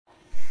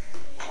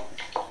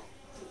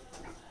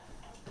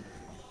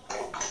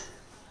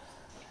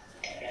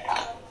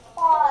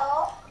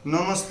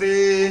नमस्ते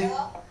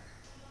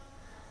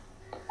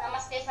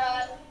नमस्ते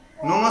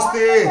सर।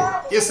 नमस्ते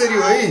यसरी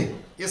हो है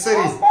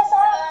यसरी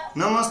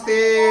नमस्ते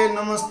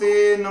नमस्ते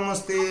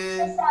नमस्ते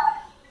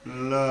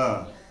ल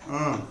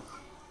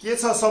के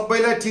छ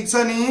सबैलाई ठीक छ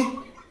नि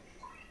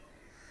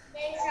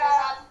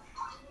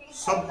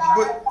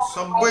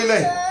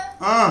सबैलाई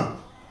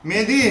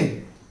मेदी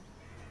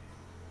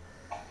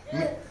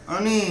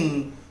अनि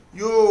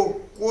यो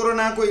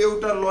कोरोनाको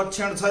एउटा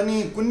लक्षण छ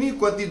नि कुनै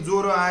कति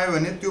ज्वरो आयो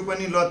भने त्यो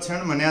पनि लक्षण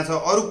भनेको छ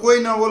अरु कोही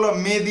नबोल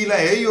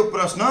मेदीलाई है यो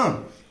प्रश्न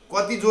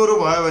कति ज्वरो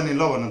भयो भने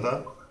ल भन त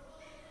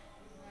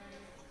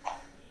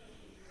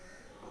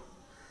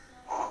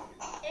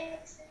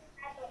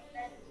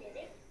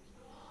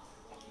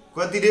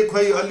कति रे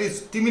खोइ अलि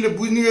तिमीले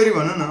बुझ्ने गरी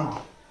भन न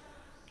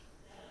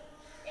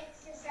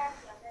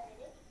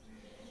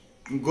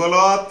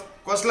गलत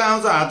कसलाई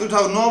आउँछ हात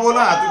उठाऊ नबोल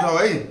हात उठाऊ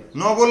है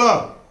नबोल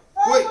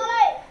कोही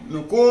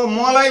को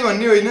मलाई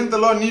भन्ने होइन नि त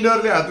ल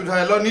निडरले हात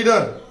उठाए ल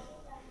निडर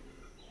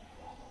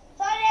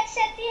सर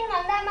 103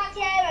 भन्दा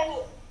माथि आयो भने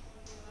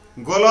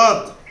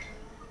गलत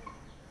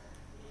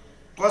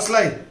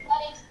कसलाई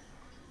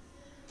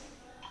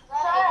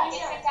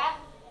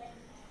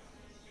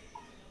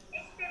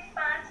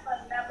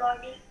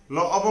ल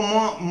अब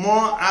म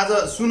आज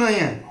सुन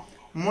यहाँ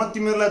म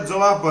तिमीहरूलाई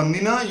जवाफ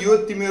भन्दिन यो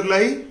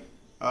तिमीहरूलाई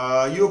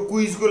यो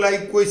क्विजको लागि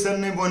क्वेशन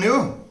नै बन्यो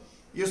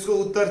यसको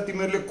उत्तर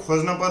तिमीहरूले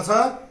खोज्न पर्छ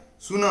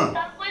सुन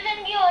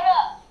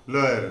ल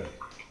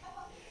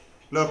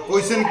ल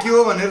क्वेशन के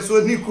हो भनेर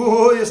सोध्ने को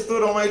हो यस्तो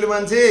रमाइलो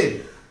मान्छे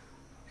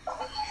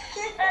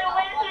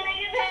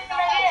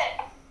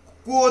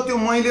को हो त्यो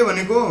मैले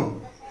भनेको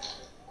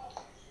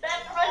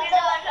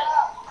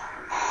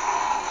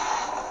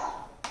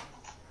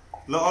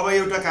ल अब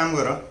एउटा काम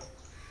गर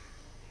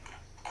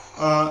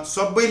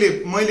सबैले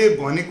मैले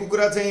भनेको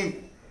कुरा चाहिँ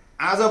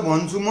आज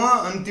भन्छु म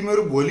अनि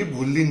तिमीहरू भोलि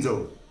भुलिदिन्छौ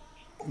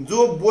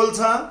जो बोल्छ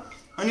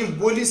अनि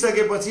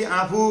बोलिसकेपछि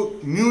आफू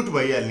म्युट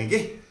भइहाल्ने के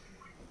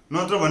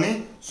नत्र भने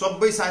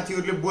सबै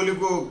साथीहरूले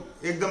बोलेको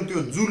एकदम त्यो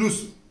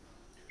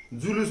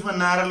जुलुसमा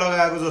नारा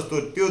लगाएको जस्तो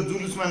त्यो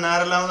जुलुसमा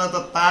नारा लाउँदा त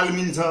ताल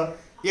मिल्छ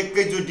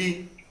एकैचोटी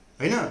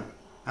हैन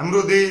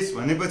हाम्रो देश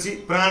भनेपछि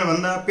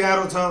प्राणभन्दा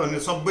प्यारो छ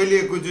भनेर सबैले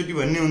एकैचोटी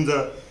भन्ने हुन्छ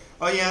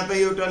यहाँ त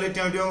एउटाले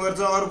ट्याउट्याउ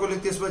गर्छ अर्कोले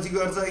त्यसपछि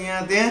गर्छ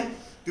यहाँ त्यहाँ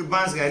त्यो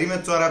बाँसघारीमा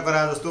चरा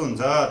करा जस्तो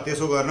हुन्छ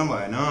त्यसो गर्न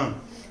भएन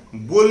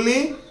बोल्ने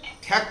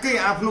ठ्याक्कै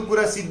आफ्नो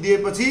कुरा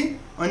सिद्धिएपछि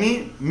अनि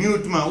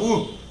म्युटमा ऊ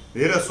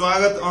हेर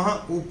स्वागत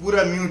ऊ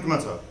पुरा म्युटमा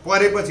छ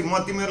परेपछि म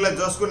तिमीहरूलाई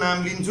जसको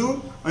नाम लिन्छु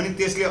अनि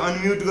त्यसले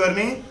अनम्युट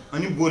गर्ने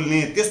अनि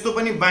बोल्ने त्यस्तो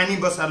पनि बानी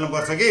बसाल्नु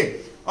पर्छ के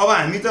अब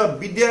हामी त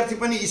विद्यार्थी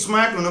पनि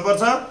स्मार्ट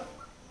हुनुपर्छ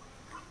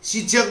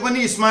शिक्षक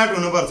पनि स्मार्ट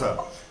हुनुपर्छ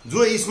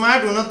जो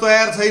स्मार्ट हुन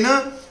तयार छैन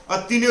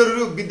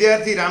तिनीहरू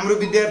विद्यार्थी राम्रो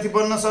विद्यार्थी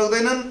बन्न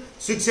सक्दैनन्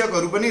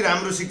शिक्षकहरू पनि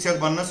राम्रो शिक्षक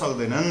बन्न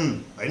सक्दैनन्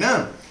हैन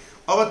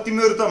अब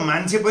तिमीहरू त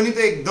मान्छे पनि त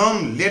एकदम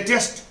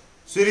लेटेस्ट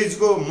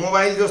सिरिजको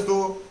मोबाइल जस्तो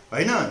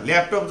हैन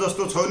ल्यापटप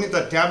जस्तो छौ नि त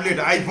ट्याब्लेट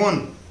आइफोन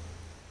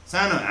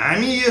सानो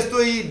हामी यस्तो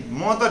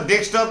म त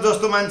डेस्कटप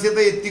जस्तो मान्छे त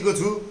यतिको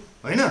छु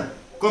हैन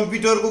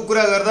कम्प्युटरको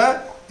कुरा गर्दा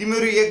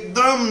तिमीहरू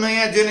एकदम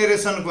नयाँ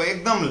जेनेरेसनको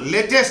एकदम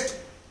लेटेस्ट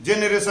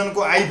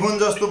जेनेरेसनको आइफोन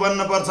जस्तो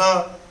बन्न पर्छ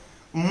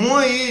म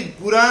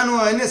पुरानो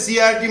हैन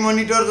सीआरटी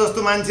मोनिटर जस्तो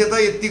मान्छे त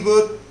यतिको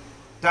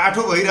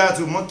टाठो भइरहेको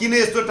छु म किन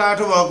यस्तो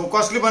टाठो भएको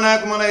कसले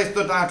बनाएको मलाई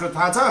यस्तो टाठो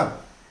थाहा छ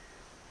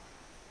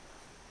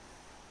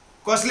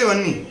कसले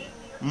भन्नी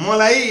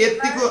मलाई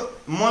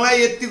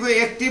यतिको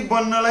एक्टिभ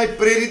बन्नलाई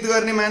प्रेरित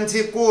गर्ने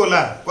मान्छे को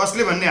होला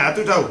कसले भन्ने हात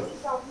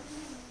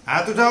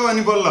उठाऊ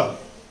अनि बोल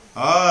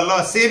ल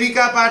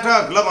सेविका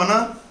पाठक ल भन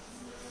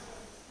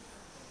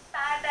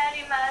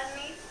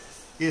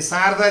ए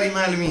शारदा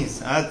रिमाल मिस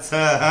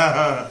अच्छा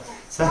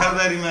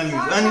शारदा रिमाल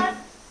मिस अनि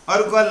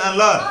अर्को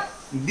ल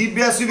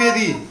दिव्या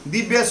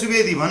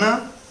सुवेदी भन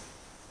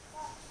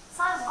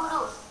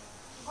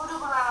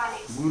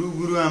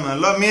गुरु आमा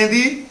ल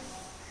मेदी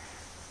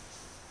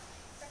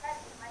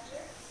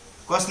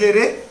कसले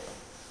रे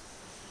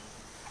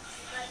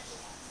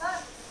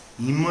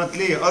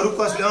हिम्मतले अरु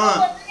कसले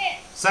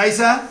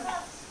साइसा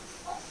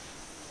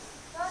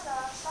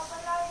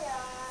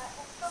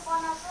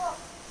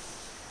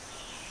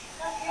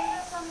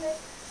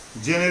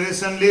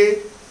जेनेरेसनले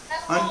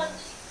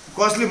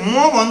कसले म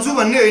भन्छु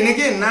भन्ने होइन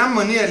के नाम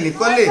भनिहाल्ने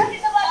कसले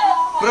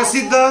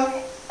प्रसिद्ध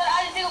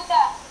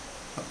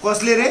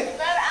कसले रे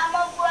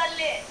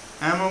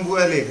आमा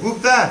बुवाले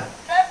गुप्ता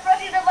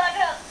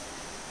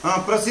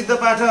प्रसिद्ध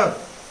पाठक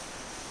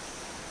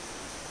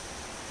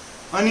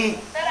अनि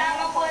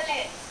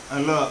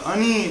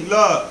ल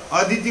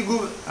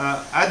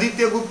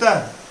आदित्य गुप्ता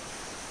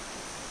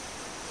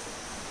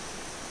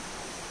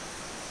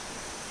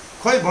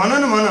खै भन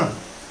न भन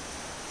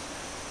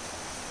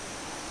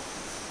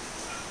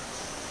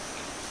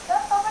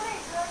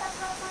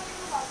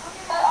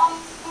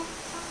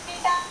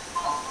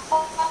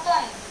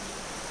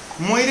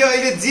मैले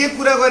अहिले जे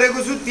कुरा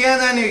गरेको छु त्यहाँ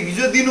जाने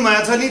हिजो दिनु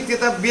भएको छ नि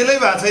त्यता बेलै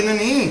भएको छैन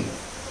नि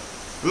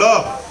ल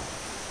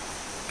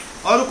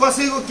अरु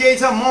कसैको केही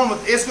छ म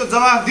यसको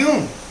जवाफ दिउँ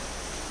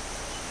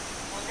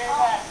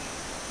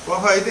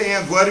पख है त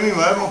यहाँ गर्मी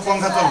भयो म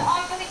पंखा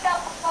चलाउ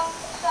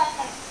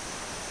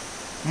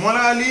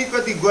मलाई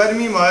अलिकति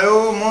गर्मी भयो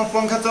म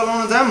पंखा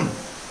चलाउन जाम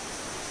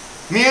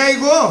मे आई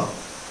गो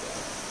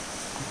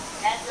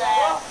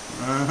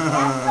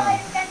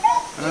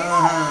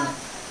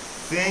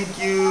थ्याङ्क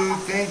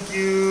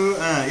यू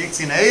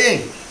एकछिन है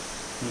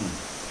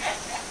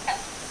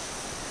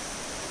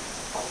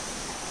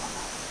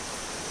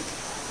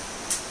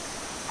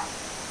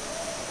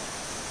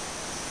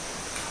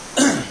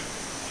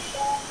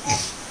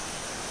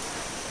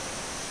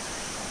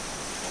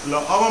ल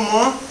अब म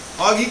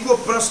अघिको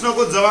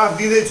प्रश्नको जवाफ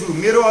दिँदैछु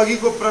मेरो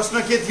अघिको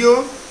प्रश्न के थियो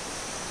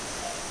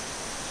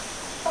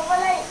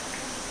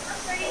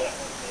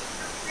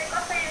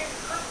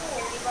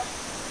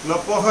ल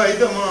पख है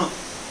त म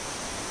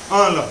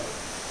ल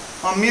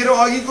मेरो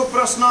अघिको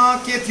प्रश्न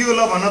के थियो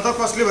ल भन त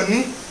कसले भन्ने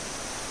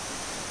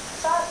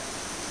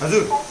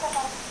हजुर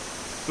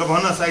ल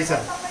भन साइसा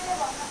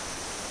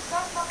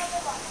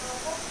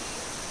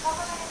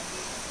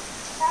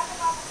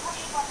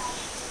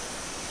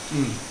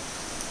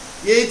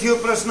यही थियो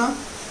प्रश्न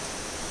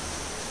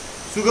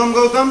सुगम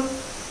गौतम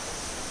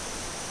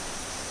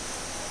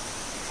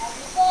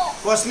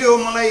कसले हो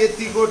मलाई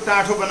यतिको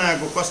टाठो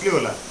बनाएको कसले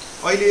होला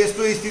अहिले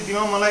यस्तो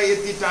स्थितिमा मलाई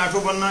यति टाठो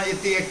बन्न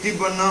यति एक्टिभ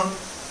बन्न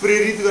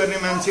प्रेरित गर्ने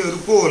मान्छेहरू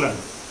को होला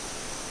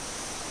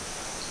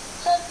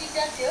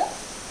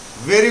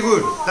भेरी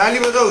गुड ताली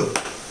बजाऊ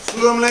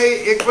सुगमलाई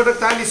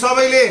एकपटक ताली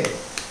सबैले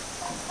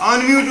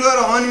अनम्युट गर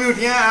अनम्युट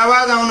यहाँ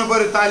आवाज आउनु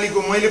पर्यो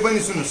तालीको मैले पनि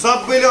सुन्नु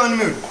सबैले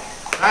अनम्युट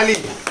ताली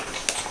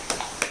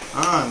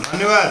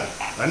धन्यवाद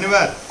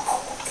धन्यवाद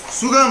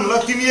सुगम ल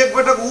तिमी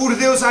एकपटक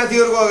उठ्देऊ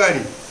साथीहरूको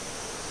अगाडि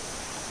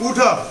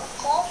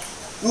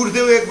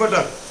उठ्देऊ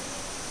एकपटक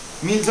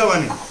मिल्छ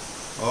भने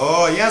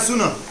यहाँ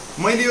सुन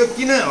मैले यो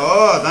किन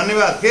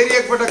धन्यवाद फेरि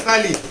एकपटक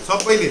ताली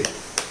सबैले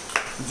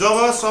जब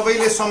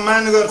सबैले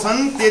सम्मान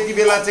गर्छन् त्यति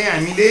बेला चाहिँ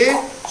हामीले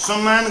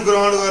सम्मान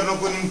ग्रहण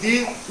गर्नको निम्ति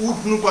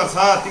उठ्नुपर्छ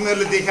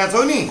तिमीहरूले देखा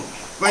छौ नि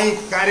कहीँ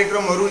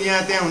कार्यक्रमहरू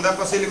यहाँ त्यहाँ हुँदा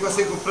कसैले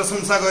कसैको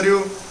प्रशंसा गर्यो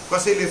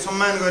कसैले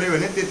सम्मान गर्यो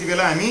भने त्यति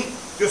बेला हामी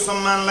त्यो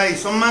सम्मानलाई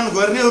सम्मान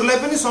गर्नेहरूलाई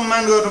पनि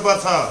सम्मान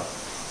गर्नुपर्छ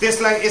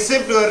त्यसलाई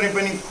एक्सेप्ट गर्ने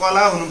पनि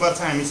कला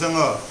हुनुपर्छ हामीसँग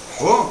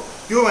हो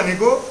त्यो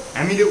भनेको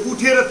हामीले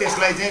उठेर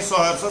त्यसलाई चाहिँ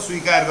सहर्ष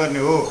स्वीकार गर्ने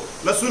हो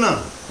ल सुन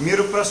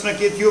मेरो प्रश्न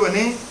के थियो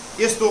भने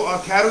यस्तो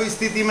अप्ठ्यारो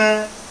स्थितिमा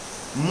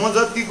म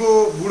जतिको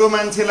बुढो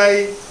मान्छेलाई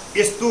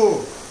यस्तो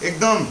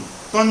एकदम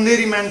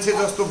तन्देरी मान्छे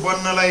जस्तो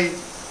बन्नलाई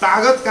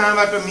तागत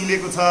कहाँबाट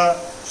मिलेको छ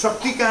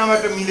शक्ति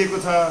कहाँबाट मिलेको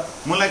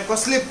छ मलाई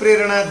कसले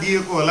प्रेरणा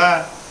दिएको होला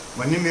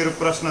भन्ने मेरो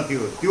प्रश्न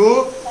थियो त्यो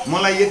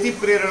मलाई यति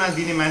प्रेरणा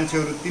दिने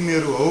मान्छेहरू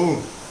तिमीहरू हौ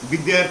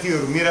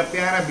विद्यार्थीहरू मेरा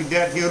प्यारा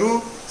विद्यार्थीहरू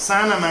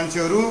साना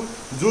मान्छेहरू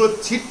जो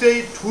छिट्टै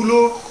ठुलो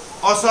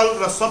असल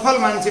र सफल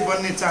मान्छे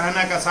बन्ने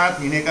चाहनाका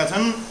साथ हिँडेका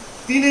छन्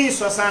तिनै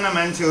ससाना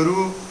मान्छेहरू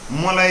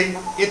मलाई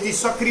यति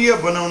सक्रिय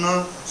बनाउन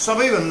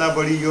सबैभन्दा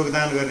बढी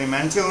योगदान गर्ने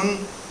मान्छे हुन्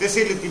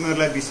त्यसैले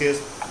तिमीहरूलाई विशेष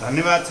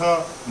धन्यवाद छ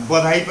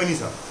बधाई पनि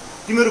छ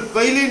तिमीहरू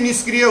कहिले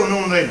निष्क्रिय हुनु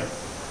हुँदैन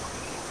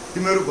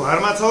तिमीहरू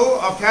घरमा छौ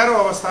अप्ठ्यारो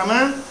अवस्थामा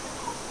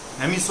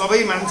हामी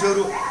सबै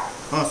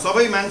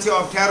मान्छे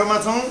अप्ठ्यारोमा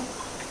छौँ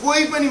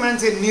कोही पनि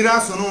मान्छे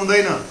निराश हुनु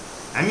हुँदैन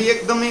हामी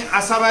एकदमै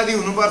आशावादी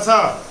हुनुपर्छ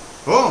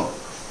हो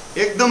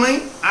एकदमै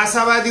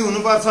आशावादी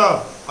हुनुपर्छ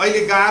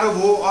अहिले गाह्रो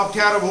भयो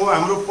अप्ठ्यारो भयो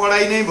हाम्रो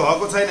पढाइ नै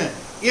भएको छैन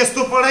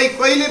यस्तो पढाइ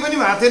कहिले पनि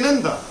भएको थिएन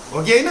नि त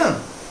हो कि होइन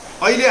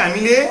अहिले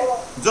हामीले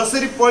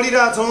जसरी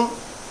पढिरहेछौँ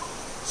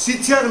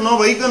शिक्षा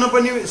नभइकन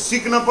पनि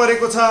सिक्न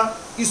परेको छ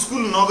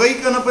स्कुल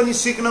नगइकन पनि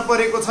सिक्न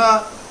परेको छ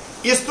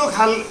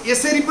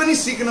यसरी पनि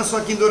सिक्न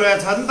सकिँदो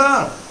रहेछ नि त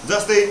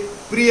जस्तै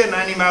प्रिय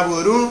नानी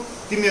बाबुहरू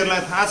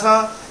तिमीहरूलाई थाहा छ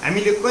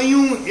हामीले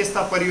कयौं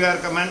यस्ता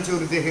परिवारका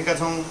मान्छेहरू देखेका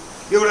छौँ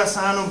एउटा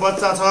सानो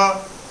बच्चा छ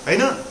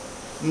हैन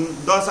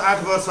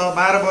 10-8 वर्ष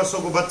 12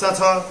 वर्षको बच्चा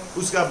छ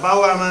उसका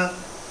बाबुआमा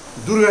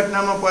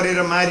दुर्घटनामा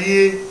परेर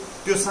मारिए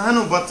त्यो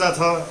सानो बच्चा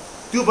छ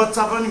त्यो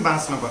बच्चा पनि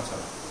बाँच्न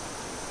पर्छ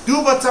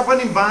त्यो बच्चा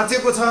पनि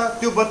बाँचेको छ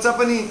त्यो बच्चा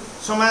पनि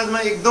समाजमा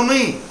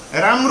एकदमै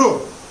राम्रो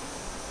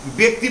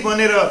व्यक्ति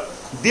बनेर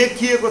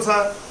देखिएको छ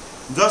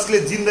जसले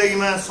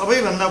जिन्दगीमा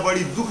सबैभन्दा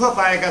बढी दुःख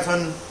पाएका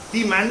छन्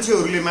ती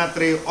मान्छेहरूले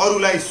मात्रै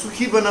अरूलाई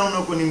सुखी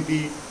बनाउनको निम्ति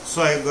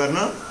सहयोग गर्न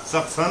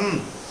सक्छन्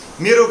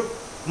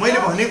मैले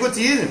भनेको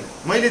चिज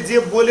मैले जे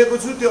बोलेको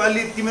छु त्यो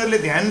अलि तिमीहरूले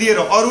ध्यान दिएर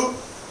अरू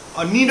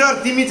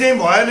निडर तिमी चाहिँ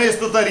भएन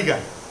यस्तो तरिका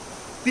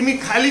तिमी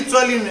खाली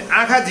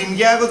आँखा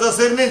झिम्क्याएको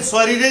जसरी नै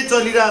शरीरै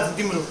चलिरहेछ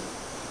तिम्रो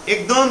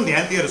एकदम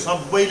ध्यान दिएर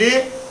सबैले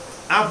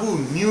आफू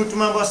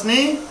म्युटमा बस्ने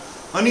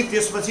अनि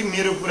त्यसपछि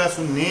मेरो कुरा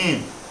सुन्ने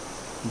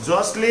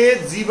जसले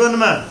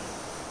जीवनमा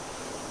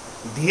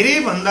धेरै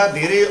भन्दा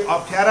धेरै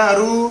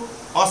अप्ठ्याराहरू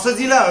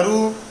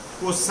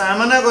असजिलाहरूको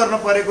सामना गर्न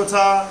परेको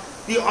छ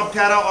ती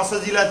अप्ठ्यारा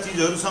असजिला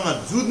चीजहरूसँग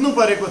जुझ्नु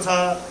परेको छ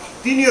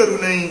तिनीहरू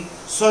नै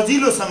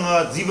सजिलोसँग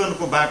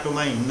जीवनको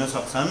बाटोमा हिँड्न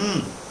सक्छन्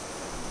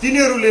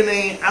तिनीहरूले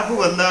नै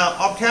आफूभन्दा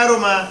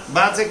अप्ठ्यारोमा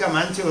बाँचेका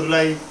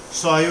मान्छेहरूलाई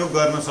सहयोग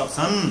गर्न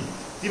सक्छन्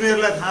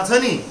तिमीहरूलाई थाहा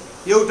छ नि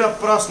एउटा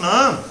प्रश्न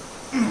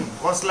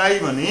कसलाई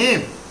भने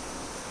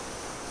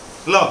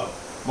ल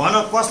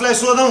भन कसलाई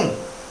सोधौँ?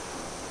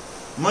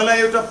 मलाई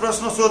एउटा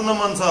प्रश्न सोध्न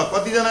मन छ।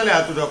 कतिजनाले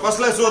हात उठाउ?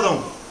 कसलाई सोधौँ?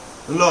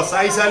 ल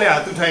साइसाले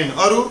हात उठाइन्।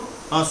 अरू?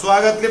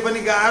 स्वागतले पनि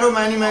गाह्रो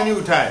मानी मानी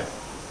उठाए।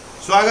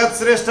 स्वागत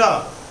श्रेष्ठ,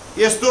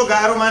 यस्तो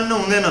गाह्रो मान्नु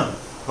हुँदैन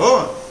हो।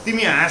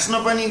 तिमी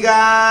हाँस्न पनि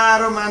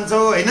गाह्रो मान्छौ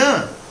होइन,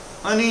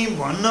 अनि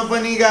भन्न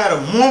पनि गाह्रो।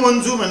 म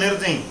भन्छु भनेर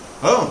चाहिँ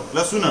हो।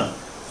 ल सुन,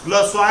 ल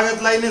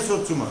स्वागतलाई नै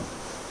सोध्छु म।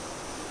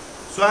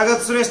 स्वागत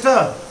श्रेष्ठ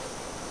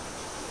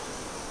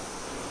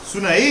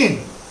सुन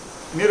है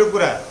मेरो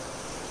कुरा।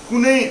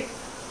 कुनै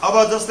अब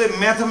जस्तै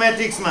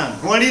म्याथमेटिक्समा,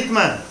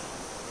 गणितमा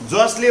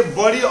जसले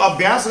बढी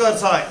अभ्यास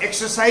गर्छ,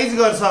 एक्सर्साइज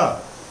गर्छ,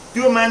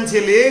 त्यो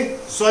मान्छेले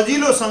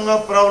सजिलोसँग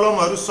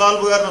प्रब्लमहरू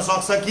सल्भ गर्न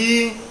सक्छ कि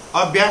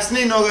अभ्यास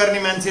नै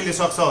नगर्ने मान्छेले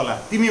सक्छ होला?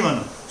 तिमी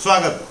भन।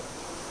 स्वागत,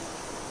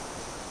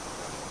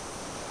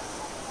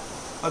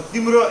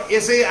 तिम्रो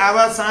यसै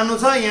आवाज सानो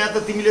छ, यहाँ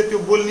त तिमीले त्यो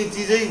बोल्ने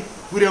चिजै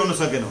पुर्याउन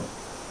सकेनौ।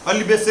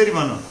 अलि बेसरी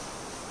भन।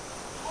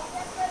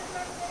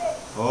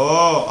 हो,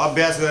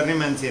 अभ्यास गर्ने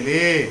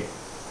मान्छेले।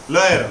 ल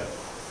हेर,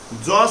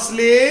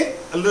 जसले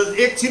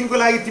एकछिनको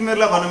लागि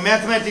तिमीहरूलाई भन,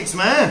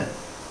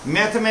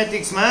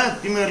 म्याथमेटिक्समा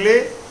तिमीहरूले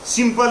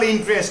सिम्पल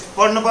इन्ट्रेस्ट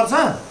पढ्नुपर्छ।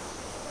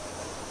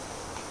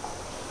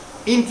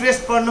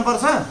 इन्ट्रेस्ट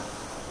पढ्नुपर्छ,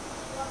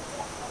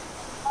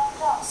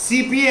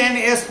 सिपी एन्ड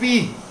एसपी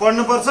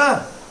पढ्नुपर्छ,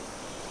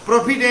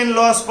 प्रॉफिट एन्ड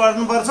लस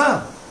पढ्नुपर्छ।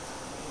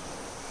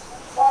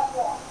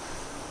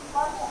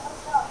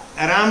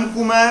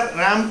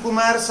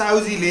 रामकुमार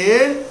साउजीले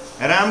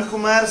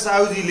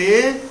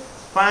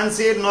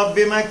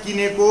 590 मा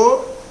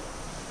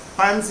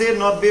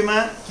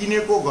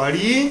किनेको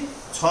घडी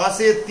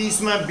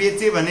 630 मा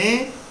बेचे भने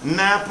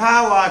नाफा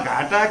वा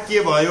घाटा के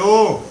भयो?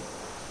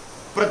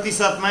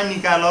 प्रतिशतमा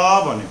निकाल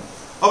भन्यो।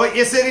 अब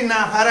यसरी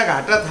नाफा र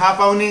घाटा थाहा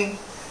पाउने,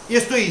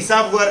 यस्तो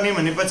हिसाब गर्ने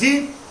भनेपछि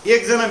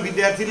एकजना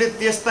विद्यार्थीले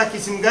त्यस्ता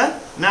किसिमका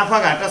नाफा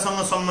घाटासँग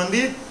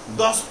सम्बन्धित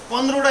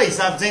 10-15 वटा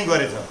हिसाब चाहिँ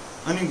गरेछ।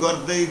 अनि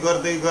गर्दै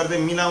गर्दै गर्दै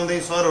मिलाउँदै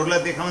सरहरूलाई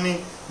देखाउने,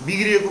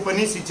 बिग्रिएको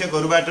पनि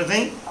शिक्षकहरूबाट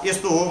चाहिँ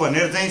यस्तो हो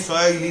भनेर चाहिँ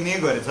सहयोग लिने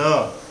गरेछ।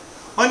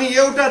 अनि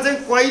एउटा चाहिँ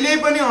कहिल्यै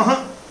पनि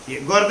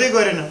गर्दै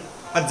गरेन।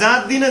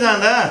 जाँच्दिन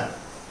जाँदा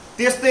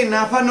त्यस्तै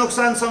नाफा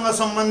नोक्सानसँग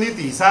सम्बन्धित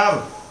हिसाब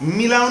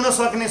मिलाउन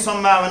सक्ने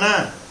सम्भावना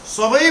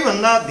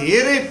सबैभन्दा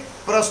धेरै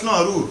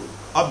प्रश्नहरू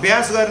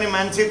अभ्यास गर्ने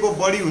मान्छेको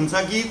बढी हुन्छ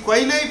कि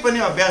कहिल्यै पनि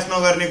अभ्यास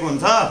नगर्नेको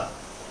हुन्छ?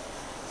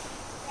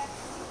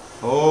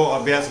 हो,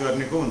 अभ्यास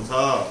गर्नेको हुन्छ।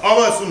 अब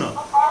सुन,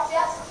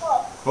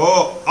 हो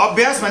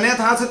अभ्यास भने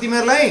थाहा छ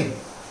तिमीहरूलाई?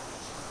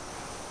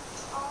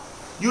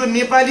 यो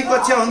नेपाली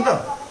कक्षा हो नि त।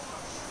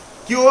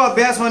 के हो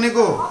अभ्यास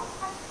भनेको?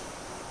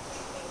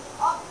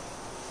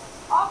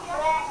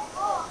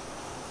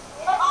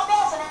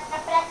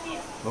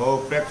 हो,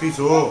 प्र्याक्टिस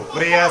हो,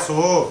 प्रयास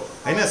हो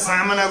हैन,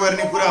 सामना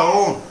गर्ने कुरा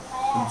हो,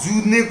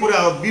 जुझ्ने कुरा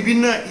हो।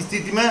 विभिन्न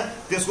स्थितिमा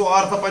त्यसको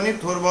अर्थ पनि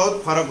थोर बहुत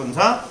फरक हुन्छ।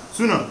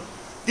 सुन,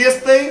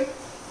 त्यस्तै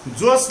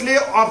जसले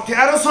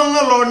अप्ठ्यारोसँग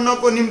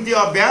लड्नको निम्ति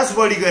अभ्यास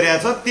बढी गरेको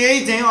छ,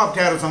 त्यही चाहिँ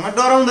अप्ठ्यारोसँग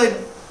डराउँदैन।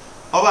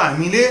 अब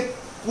हामीले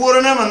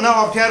कोरोना भन्दा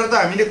अप्ठ्यारो त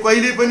हामीले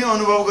कहिल्यै पनि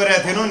अनुभव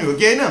गरेका थिएनौँ नि, हो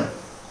कि होइन?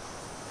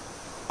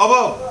 अब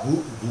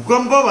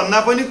भूकम्प भन्दा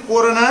पनि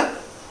कोरोना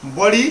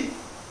बढी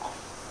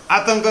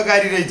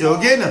आतंककारी रहेछ, हो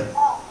कि होइन?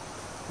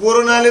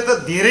 कोरोनाले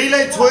त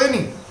धेरैलाई छोयो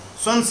नि,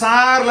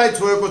 संसारलाई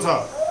छोएको छ।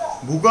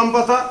 भूकम्प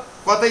त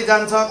कतै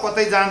जान्छ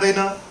कतै जाँदैन,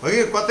 हो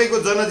कि? कतैको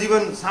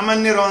जनजीवन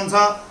सामान्य रहन्छ,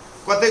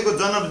 कतैको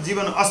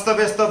जनजीवन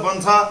अस्तव्यस्त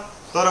बन्छ,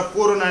 तर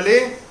कोरोनाले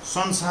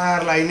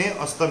संसारलाई नै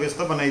अस्तव्यस्त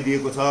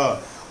बनाइदिएको छ।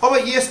 अब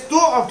यस्तो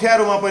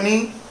अप्ठ्यारोमा पनि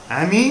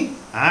हामी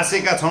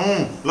हाँसेका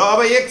छौँ। ल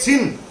अब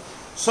एकछिन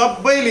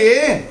सबैले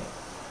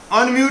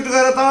अनम्युट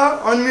गर त,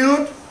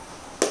 अनम्युट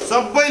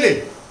सबैले,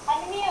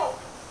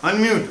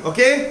 अनम्युट।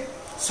 ओके,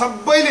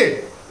 सबैले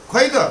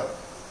खै त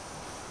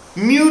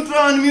म्युट र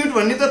अनम्युट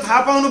भन्ने त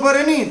थाहा पाउनु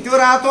पर्यो नि। त्यो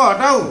रातो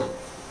हटाऊ,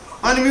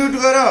 अनम्युट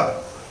गर।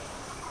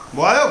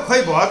 भयो?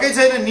 खै भएकै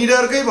छैन,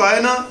 निडरकै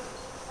भएन,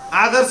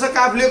 आदर्श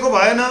काफ्लेको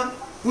भएन,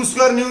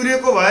 पुष्कर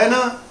न्युरेको भएन,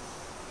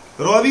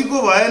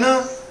 रविको भएन।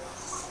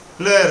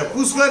 ल हेर,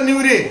 पुष्कर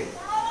न्युरे।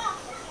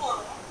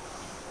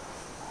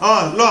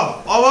 ल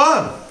अब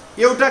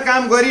एउटा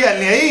काम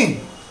गरिहाल्ने है।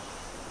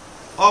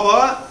 अब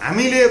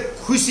हामीले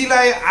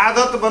खुसीलाई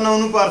आदत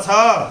बनाउनु पर्छ।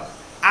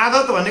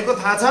 आदत भनेको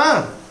थाहा छ?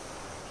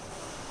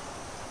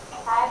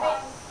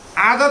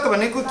 आदत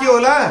भनेको के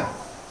होला?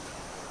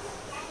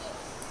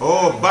 हो,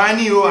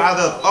 बानी हो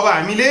आदत। अब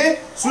हामीले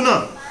सुन,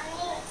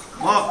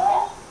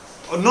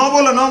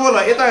 नबोल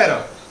यता हेर।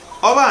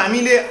 अब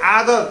हामीले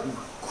आदत,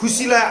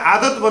 खुसीलाई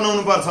आदत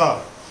बनाउनु पर्छ।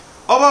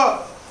 अब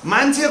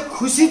मान्छे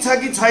खुसी छ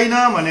कि छैन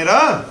भनेर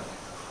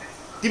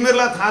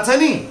तिमीहरूलाई थाहा छ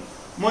नि?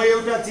 म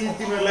एउटा चिज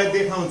तिमीहरूलाई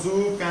देखाउँछु।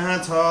 कहाँ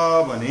छ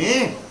भने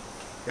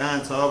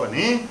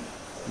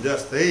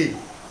जस्तै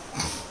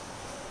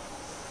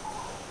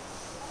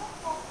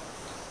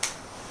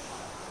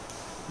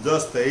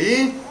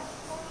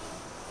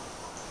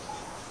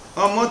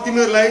म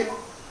तिमीहरूलाई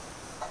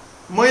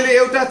मैले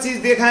एउटा चिज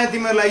देखाएँ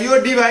तिमीहरूलाई। यो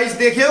डिभाइस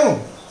देख्यौ?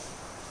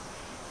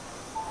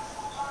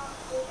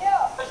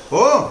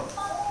 हो,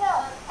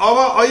 अब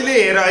अहिले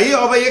हेर है,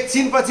 अब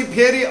एकछिनपछि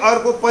फेरि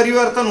अर्को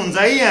परिवर्तन हुन्छ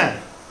है। यहाँ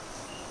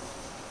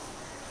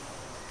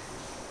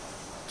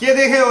के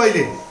देख्यो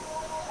अहिले?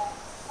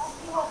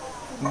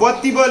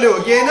 बत्ती बल्यो हो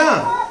कि होइन?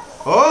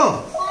 हो।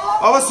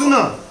 अब सुन,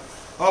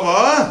 अब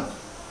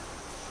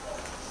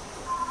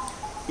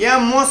यहाँ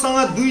मसँग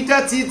दुईटा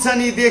चिज छ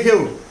नि, देख्यौ?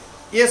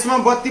 यसमा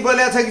बत्ती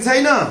बल्या छ कि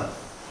छैन?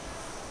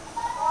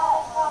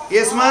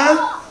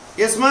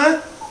 यसमा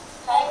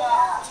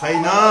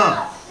छैन।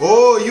 हो,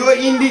 यो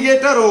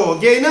इन्डिकेटर हो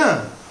कि होइन?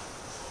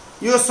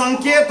 यो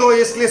सङ्केत हो,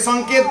 यसले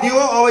सङ्केत दियो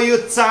अब यो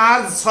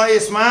चार्ज छ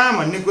यसमा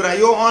भन्ने कुरा,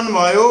 यो अन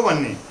भयो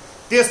भन्ने।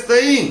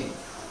 त्यस्तै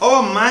अब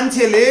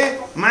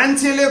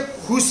मान्छेले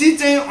खुसी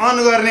चाहिँ अन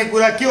गर्ने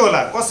कुरा के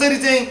होला? कसरी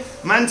चाहिँ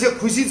मान्छे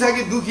खुसी छ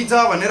कि दुखी छ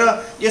भनेर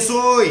यसो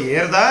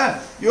हेर्दा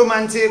यो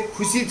मान्छे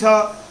खुसी छ,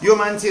 यो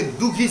मान्छे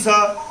दुखी छ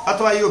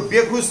अथवा यो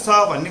बेखुस छ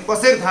भन्ने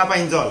कसरी थाहा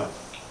पाइन्छ होला?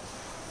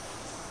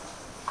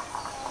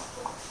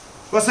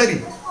 कसरी?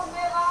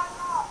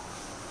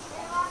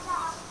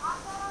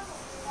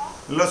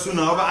 ल सुन,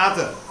 अब आज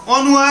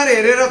अनुहार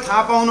हेरेर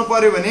थाहा पाउनु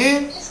पर्यो भने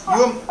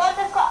यो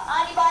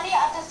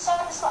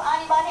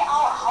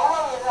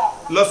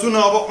ल सुन,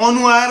 अब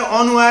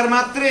अनुहार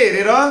मात्रै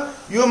हेरेर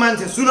यो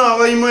मान्छे, सुन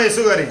अब म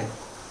यसो गरेँ,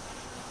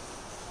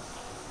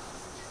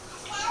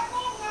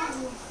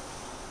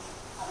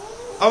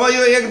 अब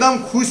यो एकदम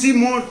खुसी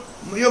मुड,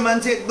 यो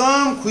मान्छे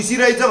एकदम खुसी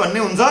रहेछ भन्ने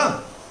हुन्छ?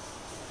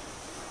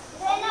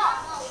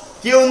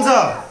 के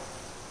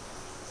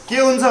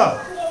हुन्छ?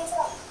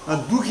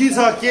 दुखी छ,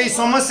 केही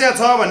समस्या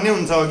छ भन्ने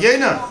हुन्छ हो कि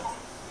होइन?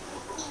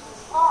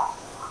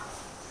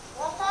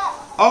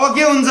 अब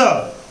के हुन्छ?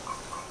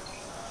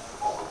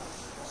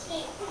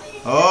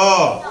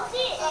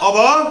 अब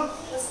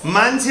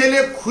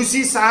मान्छेले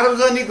खुसी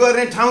सार्वजनिक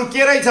गर्ने ठाउँ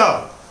के रहेछ?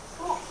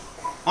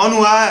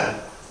 अनुहार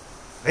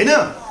होइन?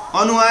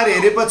 अनुहार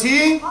हेरेपछि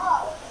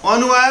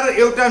अनुहार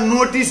एउटा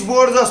नोटिस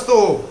बोर्ड जस्तो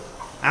हो।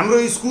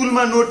 हाम्रो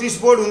स्कुलमा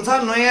नोटिस बोर्ड हुन्छ,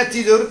 नयाँ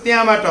चिजहरू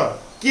त्यहाँबाट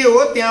के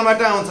हो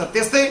त्यहाँबाट आउँछ।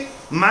 त्यस्तै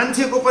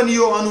मान्छेको पनि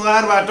यो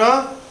अनुहारबाट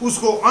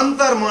उसको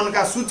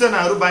अन्तर्मनका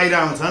सूचनाहरू बाहिर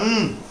आउँछन्।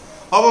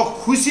 अब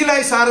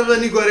खुसीलाई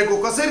सार्वजनिक गरेको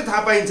कसरी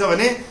थाहा पाइन्छ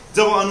भने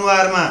जब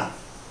अनुहारमा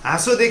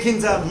हाँसो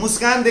देखिन्छ,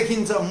 मुस्कान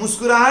देखिन्छ,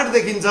 मुस्कुराहट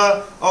देखिन्छ।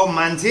 अब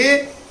मान्छे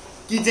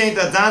कि चाहिँ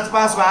त जाँच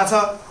पास भएको छ,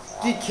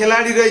 कि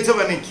खेलाडी रहेछ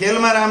भने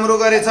खेलमा राम्रो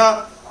गरेछ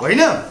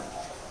होइन?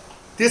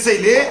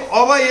 त्यसैले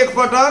अब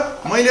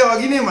एकपटक मैले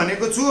अघि नै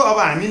भनेको छु, अब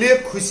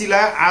हामीले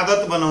खुसीलाई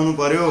आदत बनाउनु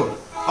पर्यो।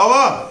 अब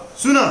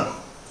सुन,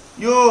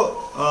 यो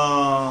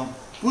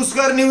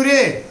पुष्कर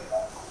न्युरे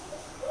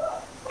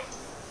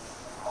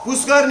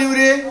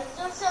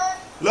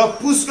ल,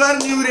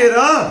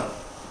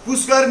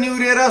 पुष्कर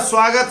न्युरे र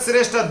स्वागत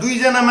श्रेष्ठ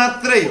दुईजना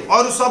मात्रै,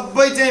 अरू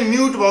सबै चाहिँ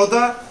म्युट भयो त।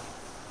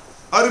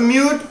 अरू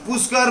म्युट,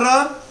 पुष्कर र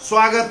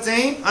स्वागत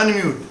चाहिँ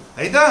अनम्युट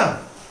है त।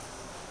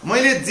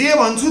 मैले जे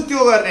भन्छु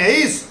त्यो गर्ने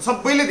है,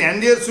 सबैले ध्यान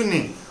दिएर सुन्ने।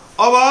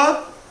 अब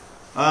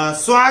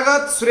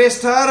स्वागत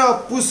श्रेष्ठ र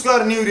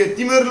पुष्कर न्युरे,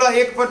 तिमीहरूलाई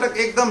एकपटक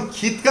एकदम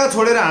खित्का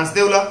छोडेर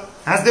हाँस्देऊ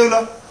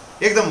ल,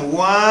 एकदम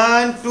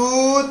 1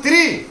 2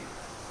 3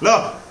 ल।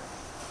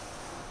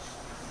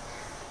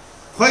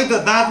 खै त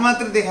दाँत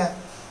मात्र देखा,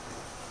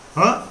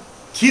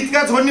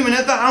 खित्का छोड्ने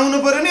भने त आउनु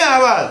पर्यो नि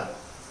आवाज।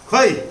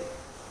 खै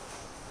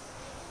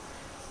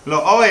ल,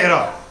 अब हेर,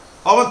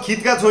 अब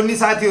खित्का छोड्ने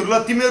साथीहरू ल,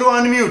 तिमीहरू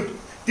अनम्युट,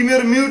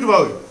 तिमीहरू म्युट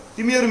भयो,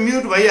 तिमीहरू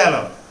म्युट भइहाल।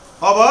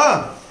 अब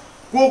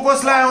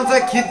कसलाई आउँछ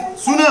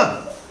सुन,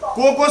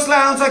 कसलाई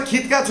आउँछ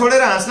खित्का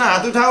छोडेर हाँस्न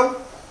हात उठाऊ।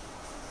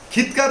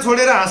 खित्का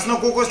छोडेर हाँस्न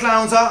कसलाई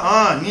आउँछ?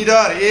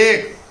 निडर 1,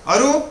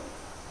 अरू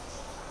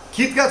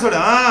खित्का छोडे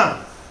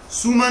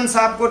सुमन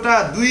सापकोटा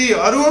 2,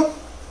 अरू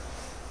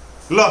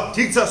ल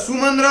ठिक छ।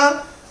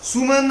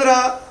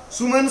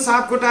 सुमन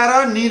सापकोटा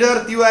र निडर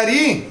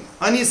तिवारी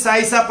अनि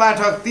साइसा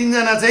पाठक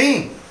तीनजना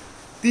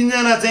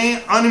चाहिँ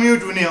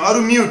अनम्युट हुने,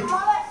 अरू म्युट।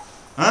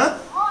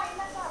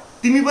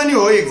 तिमी पनि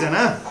हो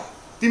एकजना,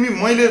 तिमी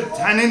मैले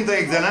ठाने नि त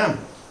एकजना।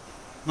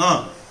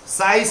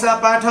 साइसा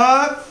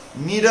पाठक,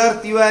 निडर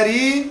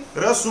तिवारी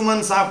र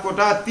सुमन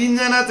सापकोटा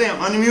तीनजना चाहिँ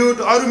अनम्युट,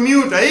 अरू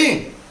म्युट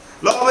है।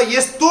 ल अब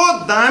यस्तो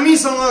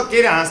दामीसँग के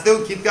अरे हाँस्देऊ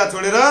खित्का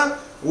छोडेर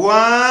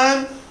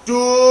 1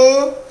 2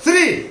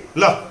 3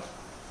 ल।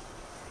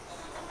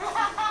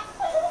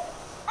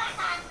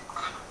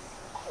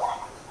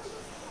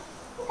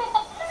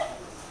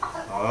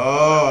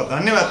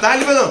 धन्यवाद,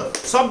 ताली बजाऊ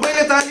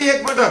सबैले, ताली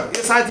एकपटक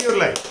यो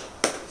साथीहरूलाई,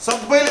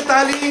 सबैले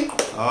ताली।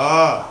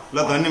 ल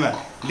धन्यवाद,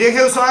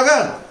 देख्यौ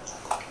स्वागत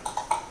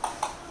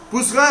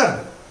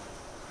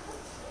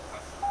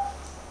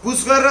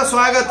पुष्कर र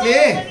स्वागतले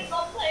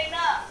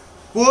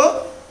को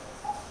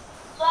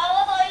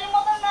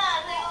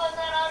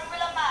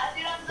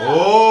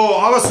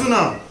अब सुन,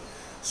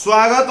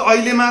 स्वागत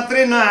अहिले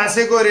मात्रै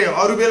नहाँसेको अरे,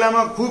 अरू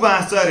बेलामा खुब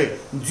हाँस्छ अरे।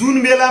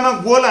 जुन बेलामा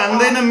गोल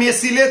हान्दैन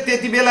मेसीले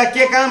त्यति बेला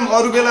के काम,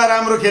 अरू बेला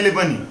राम्रो खेले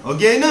पनि हो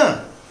कि होइन?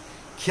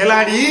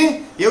 खेलाडी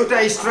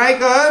एउटा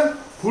स्ट्राइकर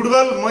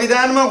फुटबल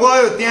मैदानमा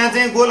गयो, त्यहाँ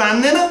चाहिँ गोल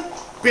हान्दैन,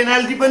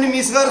 पेनाल्टी पनि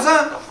मिस गर्छ,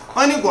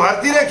 अनि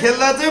घरतिर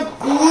खेल्दा चाहिँ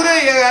पुरै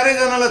 11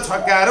 जनालाई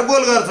छक्काएर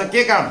गोल गर्छ,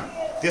 के काम?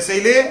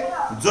 त्यसैले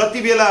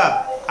जति बेला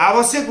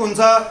आवश्यक हुन्छ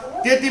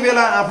त्यति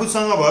बेला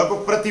आफूसँग भएको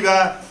प्रतिभा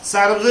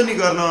सार्वजनिक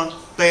गर्न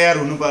तयार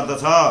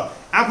हुनुपर्दछ।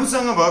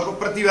 आफूसँग भएको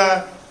प्रतिभा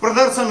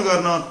प्रदर्शन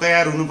गर्न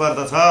तयार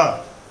हुनुपर्दछ।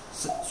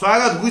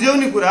 स्वागत बुझ्यौ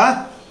नि कुरा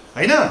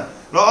हैन?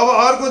 र अब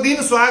अर्को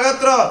दिन स्वागत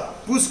र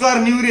पुष्कर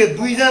न्युरे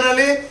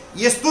दुईजनाले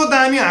यस्तो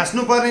दामी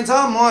हाँस्नु पर्ने छ,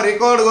 म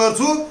रेकर्ड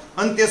गर्छु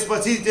अनि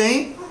त्यसपछि चाहिँ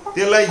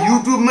त्यसलाई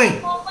युट्युबमै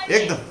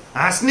एकदम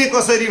हाँस्ने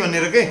कसरी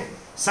भनेर के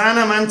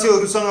साना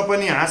मान्छेहरूसँग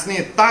पनि हाँस्ने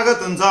तागत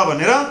हुन्छ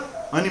भनेर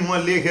अनि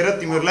म लेखेर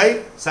तिमीहरूलाई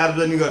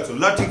सार्वजनिक गर्छु।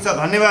 ल ठिक छ,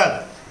 धन्यवाद।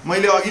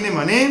 मैले अघि नै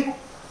भने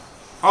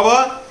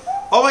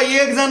अब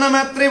एकजना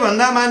मात्रै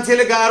भन्दा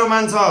मान्छेले गाह्रो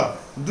मान्छ,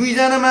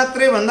 दुईजना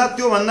मात्रै भन्दा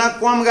त्यो भन्दा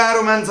कम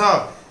गाह्रो मान्छ,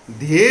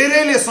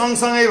 धेरैले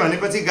सँगसँगै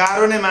भनेपछि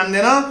गाह्रो नै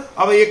मान्दैन।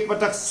 अब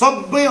एकपटक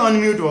सबै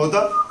अनम्युट हो त,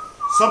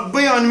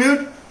 सबै अनम्युट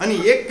अनि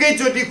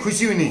एकैचोटि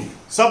खुसी हुने,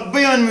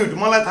 सबै अनम्युट।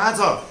 मलाई थाहा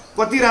छ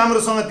कति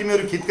राम्रोसँग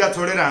तिमीहरू खिटका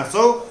छोडेर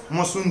हाँस्छौ,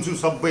 म सुन्छु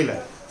सबैलाई।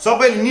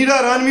 सबै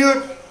निडर अनम्युट,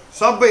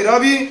 सबै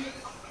रवि,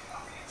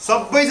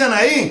 सबैजना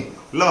है।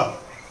 ल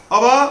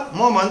अब म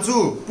भन्छु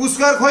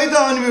पुष्कर खोइ त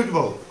अनम्युट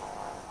भयो,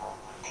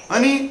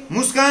 अनि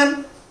मुस्कान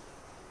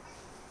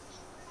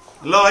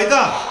ल है त,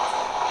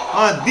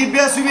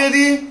 दिव्या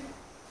सुवेदी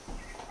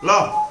ल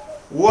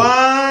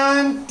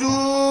 1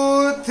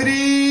 2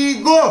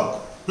 3 गो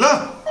ल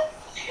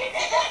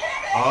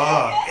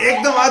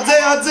एकदम अझै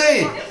अझै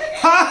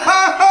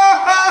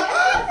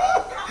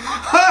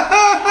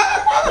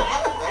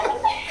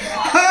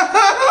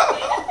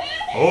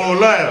हो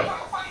ल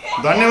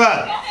धन्यवाद।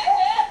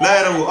 ल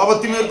अब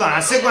तिमीहरू त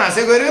हाँसेको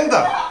गऱ्यो नि त।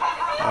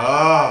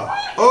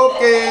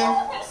 Okay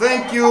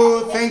thank you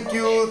thank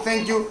you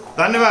thank you,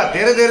 धन्यवाद,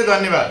 धेरै धेरै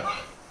धन्यवाद।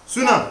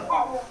 सुन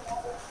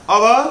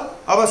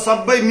अब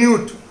सबै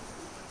म्युट,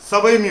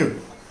 सबै म्युट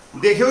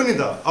देख्यौ नि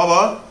त। अब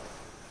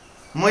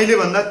मैले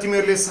भन्दा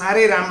तिमीहरूले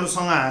साह्रै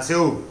राम्रोसँग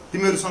हाँस्यौ,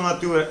 तिमीहरूसँग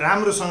त्यो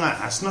राम्रोसँग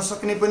हाँस्न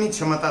सक्ने पनि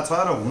क्षमता छ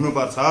र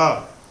हुनुपर्छ।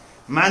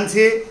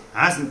 मान्छे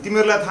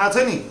तिमीहरूलाई थाहा छ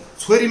नि,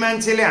 छोरी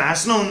मान्छेले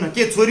हाँस्न हुन्न,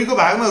 के छोरीको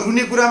भागमा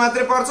रुने कुरा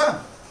मात्रै पर्छ?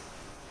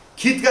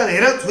 खिटका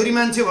हेर छोरी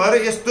मान्छे भएर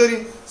यस्तो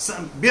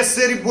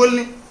बेसरी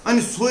बोल्ने,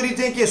 अनि छोरी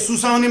चाहिँ के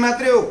सुसाउने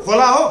मात्रै हो,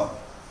 खोला हो?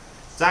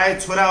 चाहे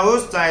छोरा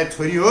होस् चाहे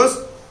छोरी होस्,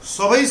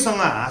 सबैसँग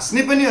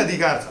हाँस्ने पनि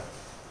अधिकार छ।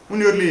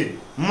 उनीहरूले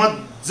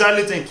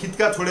मजाले चाहिँ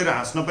खिटका छोडेर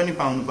हाँस्न पनि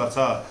पाउनुपर्छ।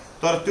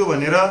 तर त्यो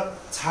भनेर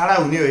छाडा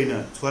हुने होइन,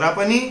 छोरा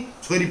पनि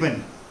छोरी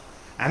पनि।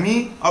 हामी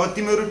अब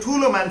तिमीहरू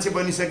ठुलो मान्छे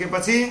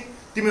बनिसकेपछि,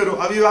 तिमीहरू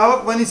अभिभावक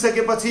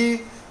बनिसकेपछि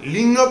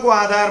लिङ्गको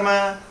आधारमा,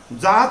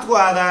 जातको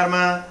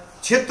आधारमा,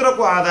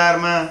 क्षेत्रको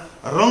आधारमा,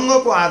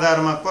 रङ्गको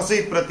आधारमा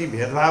कसैप्रति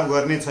भेदभाव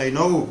गर्ने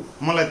छैनौ।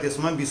 मलाई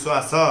त्यसमा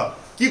विश्वास छ।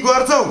 कि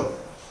गर्छौ?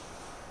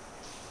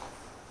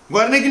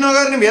 गर्ने कि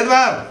नगर्ने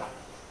भेदभाव?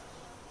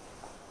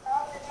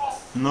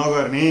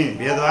 नगर्ने,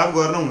 भेदभाव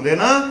गर्न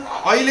हुँदैन।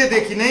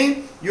 अहिलेदेखि नै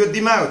यो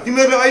दिमाग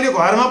तिमीहरूले अहिले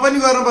घरमा पनि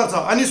गर्नुपर्छ।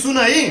 अनि सुन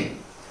है,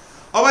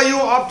 अब यो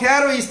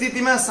अप्ठ्यारो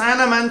स्थितिमा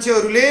साना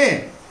मान्छेहरूले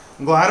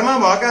घरमा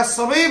भएका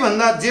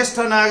सबैभन्दा ज्येष्ठ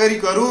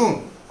नागरिकहरू,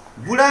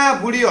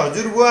 बुढाबुढी,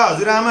 हजुरबुवा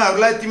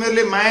हजुरआमाहरूलाई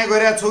तिमीहरूले माया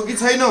गरेका छौ कि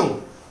छैनौ?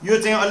 यो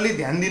चाहिँ अलि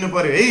ध्यान दिनु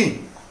पर्यो है।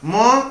 म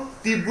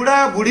ती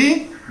बुढाबुढी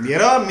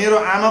मेरो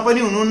आमा पनि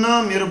हुनुहुन्न,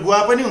 मेरो बुवा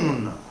पनि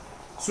हुनुहुन्न।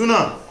 सुन,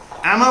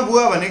 आमा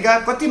बुवा भनेका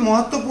कति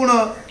महत्त्वपूर्ण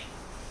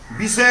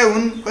विषय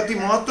हुन्, कति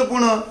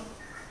महत्त्वपूर्ण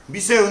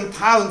विषय हुन्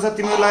थाहा हुन्छ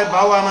तिमीहरूलाई।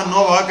 बाबुआमा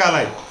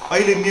नभएकालाई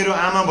अहिले मेरो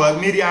आमा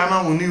मेरी आमा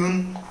हुने हुन्,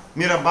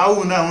 मेरा बाउ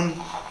हुँदा हुन्।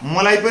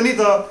 मलाई पनि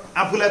त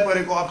आफूलाई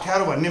परेको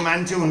अप्ठ्यारो भन्ने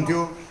मान्छे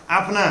हुन्थ्यो।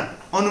 आफ्ना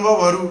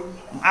अनुभवहरू,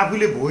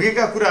 आफूले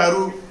भोगेका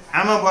कुराहरू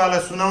आमा बुवालाई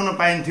सुनाउन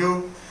पाइन्थ्यो।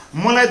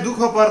 मलाई दुःख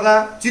पर्दा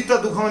चित्त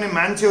दुखाउने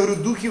मान्छेहरू,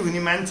 दुखी हुने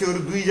मान्छेहरू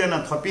दुईजना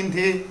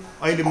थपिन्थे।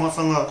 अहिले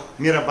मसँग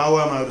मेरा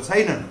बाबुआमाहरू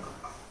छैनन्।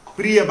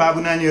 प्रिय बाबु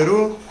नानीहरू,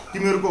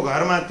 तिमीहरूको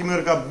घरमा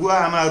तिमीहरूका बुवा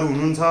आमाहरू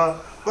हुनुहुन्छ,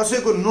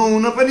 कसैको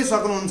नहुन पनि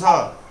सक्नुहुन्छ।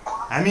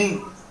 हामी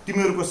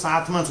तिमीहरूको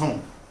साथमा छौँ।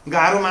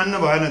 गाह्रो मान्न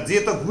भएन, जे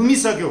त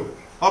घुमिसक्यो,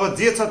 अब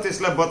जे छ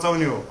त्यसलाई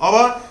बचाउने हो। अब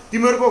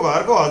तिमीहरूको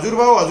घरको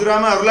हजुरबाउ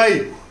हजुरआमाहरूलाई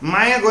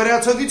माया गरेका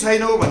छौ कि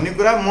छैनौ भन्ने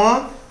कुरा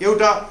म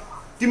एउटा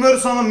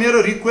तिमीहरूसँग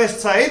मेरो रिक्वेस्ट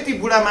छ है, ती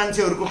बुढा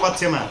मान्छेहरूको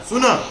पक्षमा।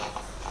 सुन,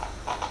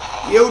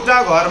 एउटा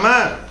घरमा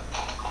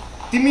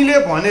तिमीले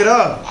भनेर,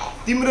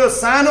 तिम्रो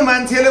सानो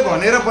मान्छेले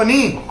भनेर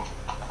पनि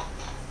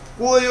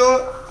को यो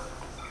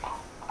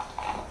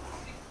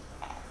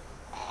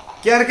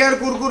क्यार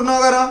कुरकुर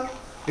नगर।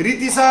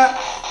 रितिसा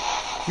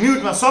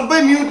म्युटमा,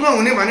 सबै म्युटमा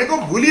हुने भनेको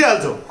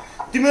भुलिहाल्छौ।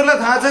 तिमीहरूलाई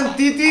थाहा छ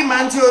नि, ती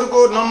मान्छेहरूको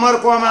नम्बर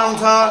कम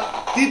आउँछ,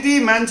 ती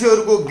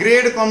मान्छेहरूको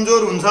ग्रेड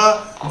कमजोर हुन्छ।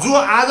 जो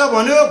आज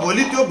भन्यो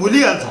भोलि त्यो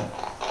भुलिहाल्छौ।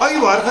 अघि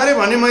भर्खरै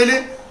भने मैले,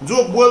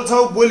 जो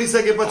बोल्छौ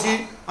बोलिसकेपछि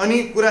अनि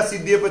कुरा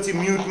सिद्धिएपछि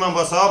म्युटमा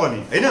बस भने,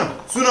 होइन?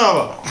 सुन, अब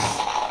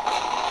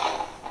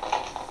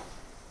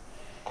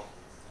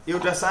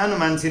एउटा सानो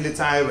मान्छेले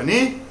चाह्यो भने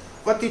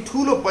कति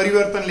ठुलो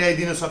परिवर्तन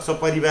ल्याइदिन सक्छ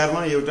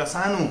परिवारमा। एउटा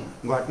सानो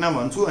घटना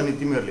भन्छु, अनि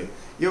तिमीहरूले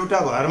एउटा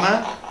घरमा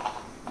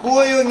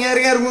को यो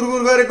न्यार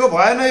गुरगुर गरेको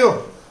भएन यो।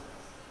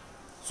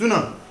 सुन,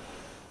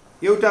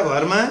 एउटा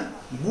घरमा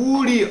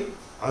बुढी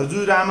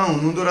हजुरआमा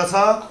हुनुहुँदो रहेछ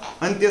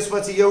अनि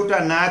त्यसपछि एउटा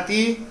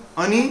नाति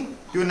अनि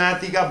त्यो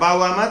नातिका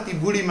बाबुआमा ती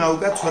बुढी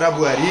माउका छोरा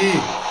बुहारी।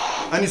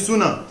 अनि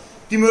सुन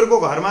तिमीहरूको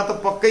घरमा त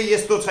पक्कै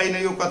यस्तो छैन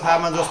यो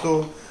कथामा जस्तो।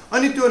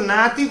 अनि त्यो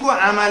नातिको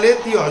आमाले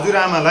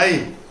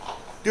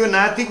त्यो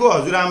नातिको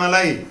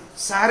हजुरआमालाई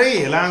साह्रै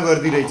हेला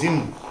गर्दिरहेछिन्।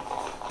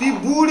 ती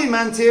बुढी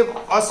मान्छे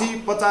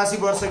 80-85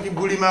 वर्षकी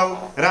बुढी माउ,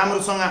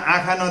 राम्रोसँग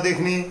आँखा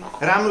नदेख्ने,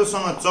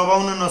 राम्रोसँग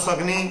चबाउन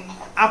नसक्ने,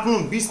 आफ्नो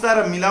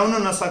बिस्तारा मिलाउन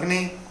नसक्ने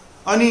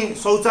अनि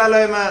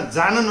शौचालयमा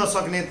जान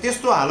नसक्ने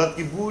त्यस्तो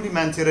हालतकी बुढी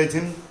मान्छे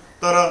रहेछिन्।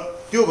 तर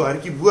त्यो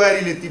घरकी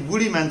बुहारीले ती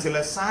बुढी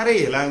मान्छेलाई साह्रै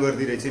हेला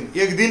गर्दिरहेछिन्।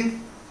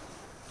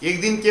 एक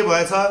दिन के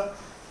भएछ,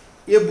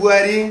 ए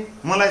बुहारी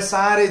मलाई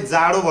साह्रै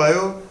जाडो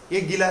भयो,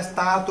 एक गिलास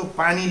तातो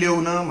पानी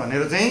ल्याउन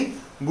भनेर चाहिँ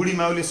बुढी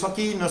माउले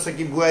सकी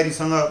नसकी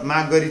बुहारीसँग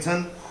माग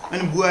गरिछन्।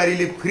 अनि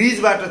बुहारीले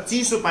फ्रिजबाट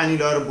चिसो पानी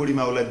ल्याएर बुढी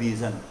माउलाई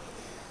दिएछन्।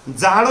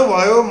 जाडो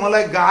भयो,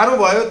 मलाई गाह्रो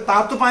भयो,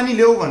 तातो पानी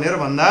ल्याऊ भनेर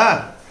भन्दा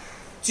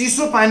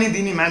चिसो पानी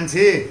दिने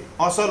मान्छे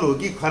असल हो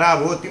कि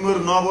खराब हो तिमीहरू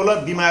नबोल,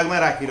 दिमागमा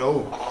राखिरहौ।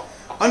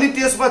 अनि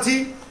त्यसपछि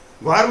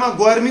घरमा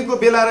गर्मीको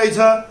बेला रहेछ,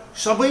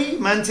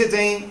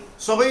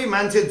 सबै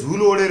मान्छे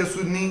झुल ओढेर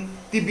सुत्ने।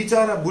 ती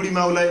बिचरा बुढी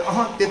माउलाई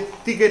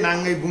त्यत्तिकै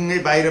नाङ्गै बुङ्गै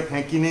बाहिर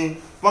फ्याँकिने,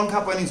 पंखा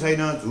पनि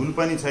छैन, झुल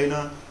पनि छैन,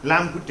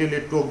 लामखुट्टेले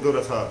टोक्दो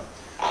रहेछ।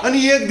 अनि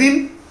एक दिन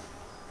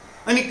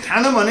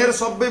खान भनेर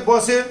सबै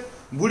बसे,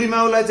 बुढी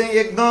माउलाई चाहिँ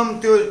एकदम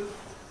त्यो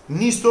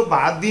निस्तो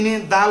भात दिने,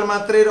 दाल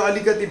मात्रै र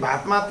अलिकति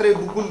भात मात्रै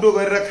बुकुल्टो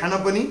गरेर खान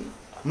पनि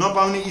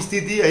नपाउने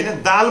स्थिति हैन,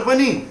 दाल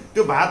पनि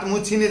त्यो भात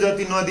मुछिने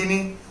जति नदिने।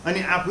 अनि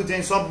आफू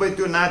चाहिँ सबै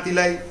त्यो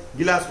नातिलाई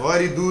गिलास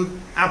भरि दुध,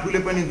 आफूले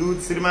पनि दुध,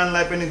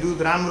 श्रीमानलाई पनि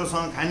दुध,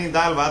 राम्रोसँग खाने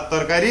दाल भात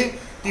तरकारी।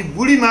 ती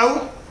बुढी माउ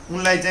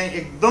उनलाई चाहिँ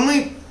एकदमै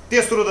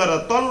तेस्रो दर्जा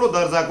तल्लो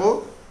दर्जाको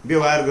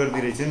व्यवहार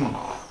गर्दिरहेछन्।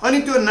 अनि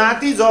त्यो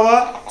नाति जब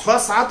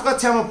 6-7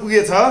 कक्षामा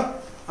पुगेछ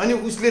अनि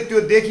उसले त्यो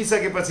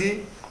देखिसकेपछि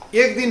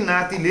एक दिन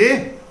नातिले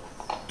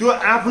त्यो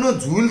आफ्नो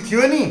झुल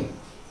थियो नि,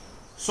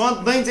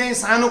 सधैँ चाहिँ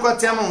सानो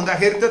कक्षामा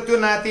हुँदाखेरि त त्यो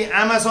नाति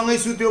आमासँगै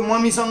सुत्यो,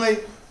 मम्मीसँगै।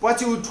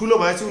 पछि ऊ ठुलो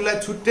भएपछि उसलाई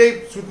छुट्टै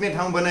सुत्ने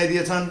ठाउँ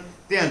बनाइदिएछन्,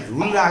 त्यहाँ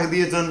झुल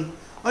राखिदिएछन्।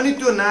 अनि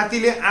त्यो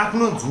नातिले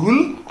आफ्नो झुल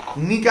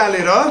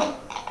निकालेर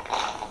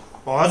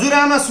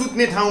हजुरआमा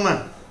सुत्ने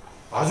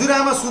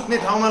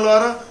ठाउँमा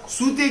लगेर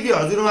सुतेकी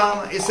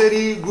हजुरआमा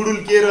यसरी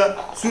गुडुल्किएर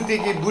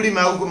सुतेकी बुढी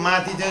माउको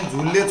माथि चाहिँ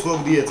झुलले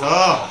छोपिदिएछ।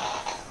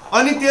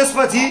 अनि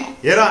त्यसपछि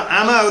हेर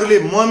आमाहरूले,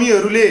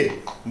 मम्मीहरूले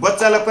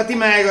बच्चालाई कति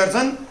माया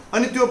गर्छन्।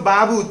 अनि त्यो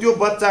बाबु त्यो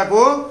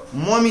बच्चाको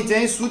मम्मी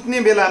चाहिँ सुत्ने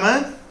बेलामा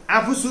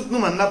आफू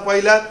सुत्नुभन्दा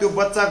पहिला त्यो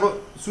बच्चाको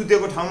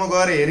सुतेको ठाउँमा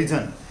गएर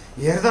हेरिछन्।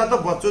 हेर्दा त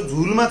बच्चो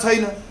झुलमा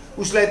छैन,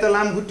 उसलाई त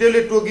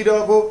लामखुट्टेले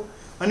टोकिरहेको।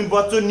 अनि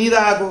बच्चो निदा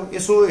आएको,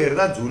 यसो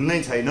हेर्दा झुल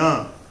नै छैन।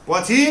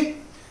 पछि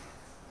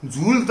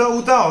झुल त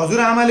उता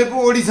हजुरआमाले पो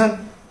ओढिछन्।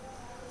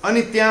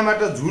 अनि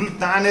त्यहाँबाट झुल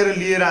तानेर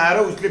लिएर आएर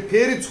उसले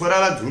फेरि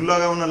छोरालाई झुल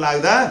लगाउन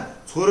लाग्दा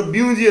छोरो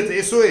बिउजिएछ।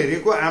 यसो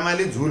हेरेको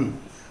आमाले झुल।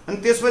 अनि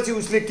त्यसपछि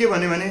उसले के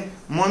भने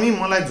मम्मी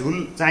मलाई झुल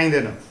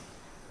चाहिँदैन,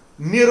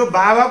 मेरो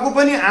बाबाको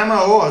पनि आमा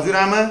हो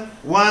हजुरआमा,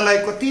 उहाँलाई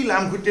कति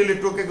लामखुट्टेले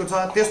टोकेको छ,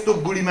 त्यस्तो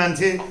बुढी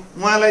मान्छे,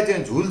 उहाँलाई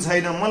चाहिँ झुल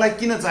छैन, मलाई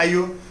किन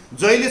चाहियो?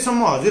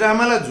 जहिलेसम्म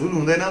हजुरआमालाई झुल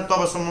हुँदैन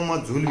तबसम्म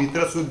म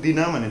झुलभित्र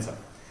सुत्दिनँ भनेछ।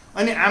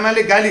 अनि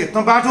आमाले गाली, त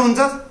बाटो हुन्छ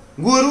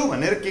गोरु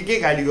भनेर के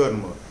गाली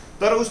गर्नुभयो।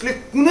 तर उसले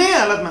कुनै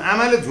हालतमा,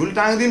 आमाले झुल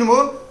टाङ्दिनु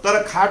भयो तर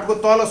खाटको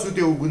तल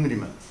सुत्यो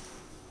गुन्द्रीमा।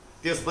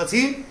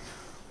 त्यसपछि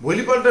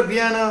भोलिपल्ट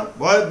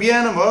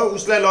बिहान भयो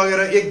उसलाई लगेर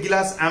एक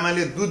गिलास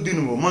आमाले दुध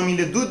दिनुभयो,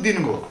 मम्मीले दुध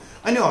दिनुभयो।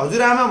 अनि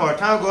हजुरआमा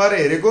भट्टामा गएर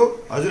हेरेको,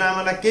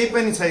 हजुरआमालाई केही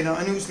पनि छैन।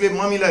 अनि उसले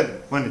मम्मीलाई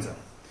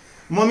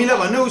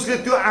भन्ने उसले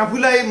त्यो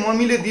आफूलाई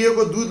मम्मीले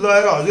दिएको दुध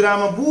लगेर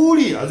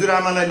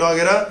हजुरआमालाई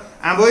लगेर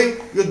आबै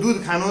यो दुध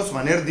खानुहोस्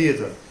भनेर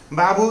दिएछ।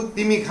 बाबु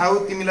तिमी खाऊ,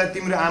 तिमीलाई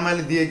तिम्रो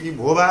आमाले दिए कि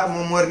भोबा,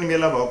 म मर्ने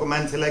बेला भएको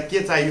मान्छेलाई के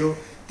चाहियो,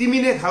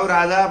 तिमी नै खाऊ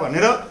राजा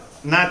भनेर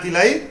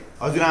नातिलाई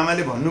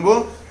हजुरआमाले भन्नुभयो।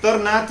 तर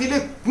नातिले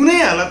कुनै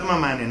हालतमा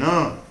मानेन,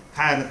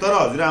 खाएन। तर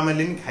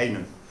हजुरआमाले नि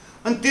खाइनन्।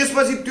 अनि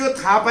त्यसपछि त्यो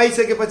थाहा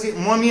पाइसकेपछि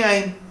मम्मी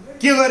आइन्।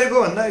 के गरेको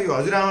भन्दा यो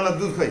हजुरआमालाई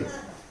दुध खुवाइ,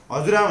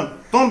 हजुरआमा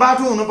त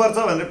बाटो हुनुपर्छ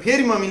भनेर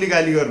फेरि मम्मीले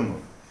गाली गर्नुभयो।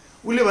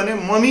 उसले भने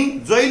मम्मी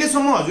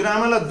जहिलेसम्म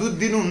हजुरआमालाई दुध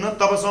दिनुहुन्न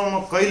तबसम्म म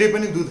कहिले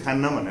पनि दुध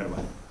खान्न भनेर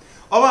भने।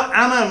 अब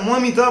आमा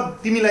मम्मी त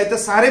तिमीलाई त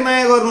साह्रै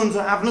माया गर्नुहुन्छ,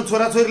 आफ्नो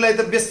छोराछोरीलाई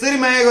त बेसरी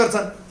माया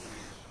गर्छन्।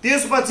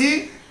 त्यसपछि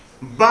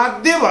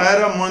बाध्य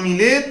भएर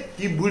मम्मीले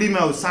ती बुढी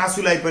माउ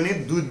सासूलाई पनि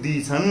दुध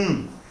दिइछन्।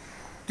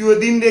 त्यो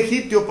दिनदेखि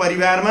त्यो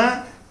परिवारमा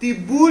ती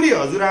बुढी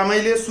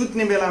हजुरआमैले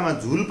सुत्ने बेलामा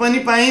झुल पनि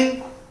पाइन्,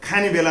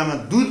 खाने बेलामा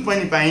दुध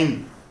पनि पाइन्।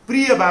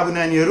 प्रिय बाबु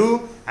नानीहरू,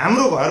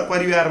 हाम्रो घर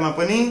परिवारमा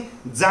पनि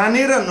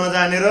जानेर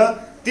नजानेर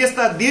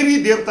त्यस्ता देवी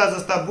देवता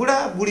जस्ता बुढा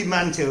बुढी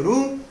मान्छेहरू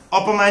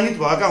अपमानित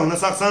भएका हुन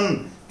सक्छन्।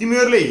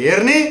 तिमीहरूले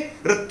हेर्ने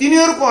र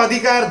तिनीहरूको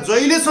अधिकार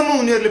जहिलेसम्म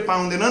उनीहरूले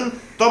पाउँदैनन्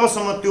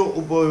तबसम्म त्यो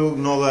उपयोग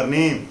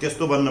नगर्ने,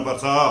 त्यस्तो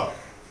बन्नुपर्छ।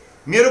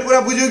 मेरो कुरा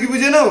बुझ्यौ कि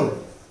बुझेनौ?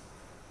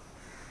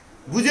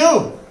 बुझ्यौ?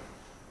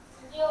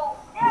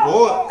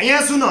 हो,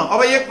 यहाँ सुन।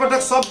 अब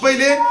एकपटक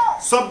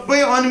सबै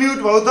अनम्युट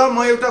भौ त।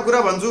 म एउटा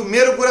कुरा भन्छु,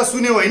 मेरो कुरा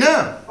सुन्यौ होइन?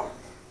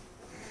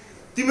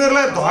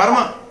 तिमीहरूलाई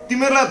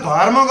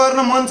धर्म गर्न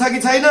मन छ कि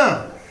छैन?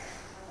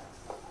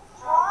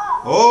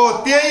 हो,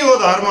 त्यही हो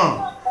धर्म।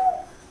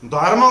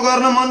 धर्म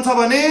गर्न मन छ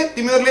भने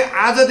तिमीहरूले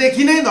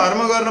आजदेखि नै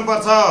धर्म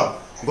गर्नुपर्छ।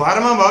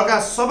 घरमा भएका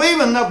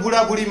सबैभन्दा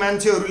बुढाबुढी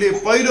मान्छेहरूले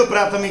पहिलो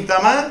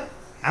प्राथमिकतामा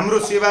हाम्रो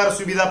सेवा र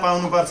सुविधा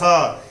पाउनुपर्छ।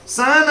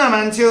 साना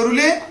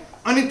मान्छेहरूले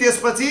अनि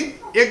त्यसपछि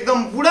एकदम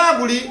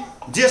बुढाबुढी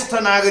ज्येष्ठ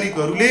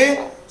नागरिकहरूले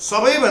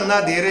सबैभन्दा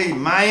धेरै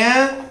माया,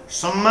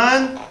 सम्मान,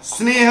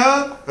 स्नेह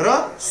र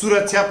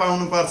सुरक्षा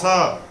पाउनुपर्छ।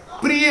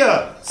 प्रिय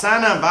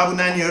साना बाबु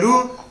नानीहरू,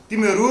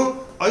 तिमीहरू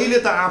अहिले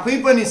त आफै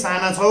पनि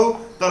साना छौ,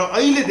 तर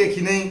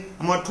अहिलेदेखि नै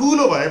म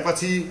ठुलो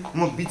भएपछि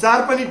म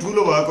विचार पनि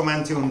ठुलो भएको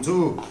मान्छे हुन्छु।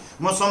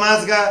 म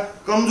समाजका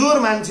कमजोर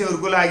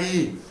मान्छेहरूको लागि,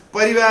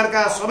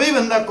 परिवारका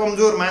सबैभन्दा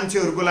कमजोर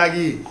मान्छेहरूको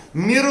लागि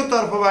मेरो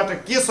तर्फबाट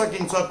के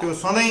सकिन्छ त्यो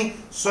सधैँ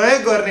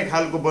सहयोग गर्ने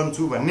खालको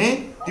बन्छु भन्ने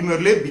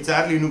तिमीहरूले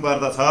विचार लिनु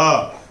पर्दछ।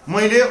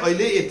 मैले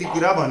अहिले यति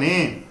कुरा भने।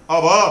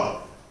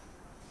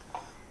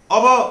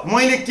 अब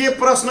मैले के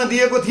प्रश्न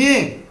दिएको थिएँ?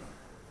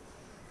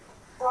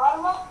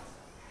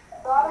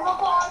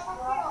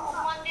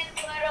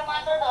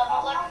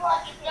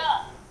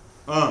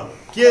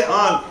 के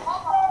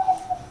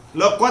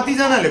ल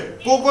कतिजनाले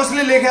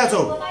कसले लेख्या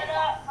छौ?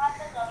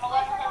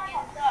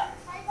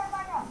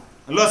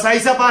 ल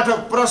साइसा पाठक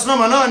प्रश्न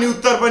भन अनि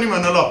उत्तर पनि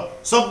भन। ल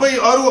सबै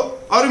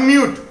अरु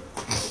म्युट।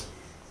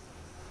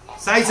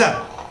 साइसा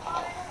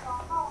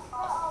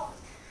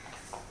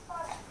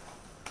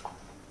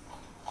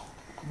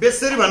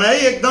बेसरी भन है,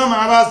 एकदम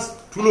आवाज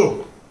ठुलो।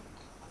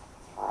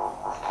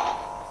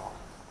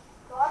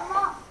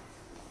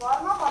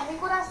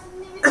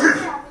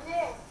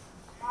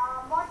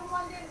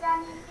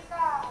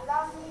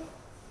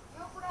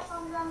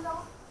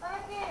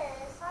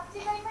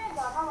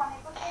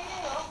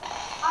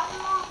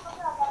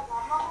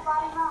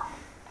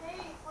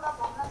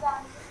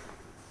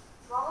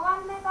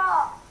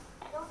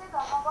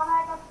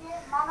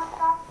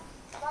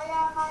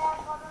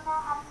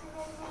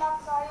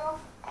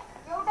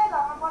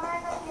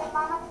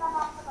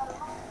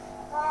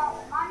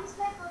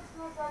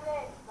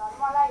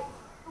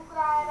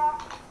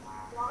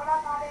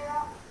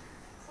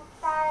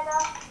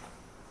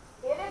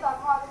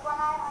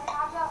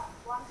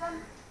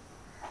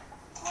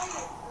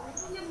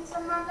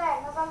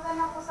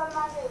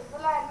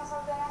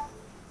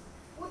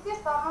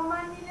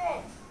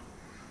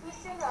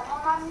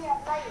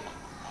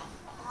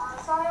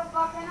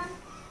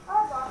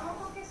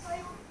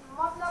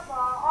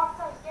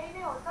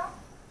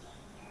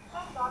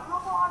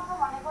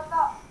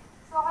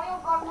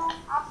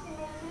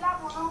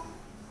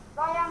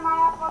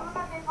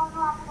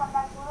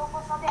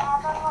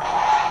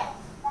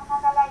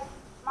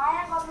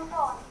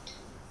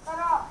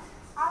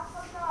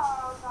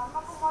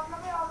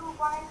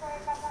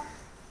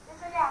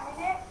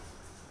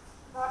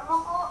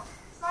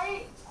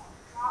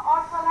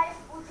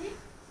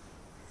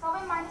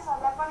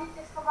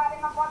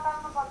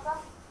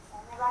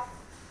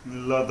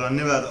 ल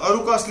धन्यवाद। अरु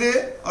कसले?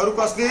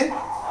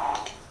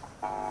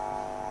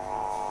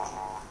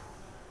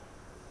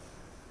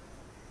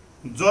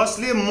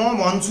 जसले म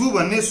भन्छु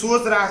भन्ने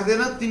सोच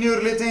राख्दैन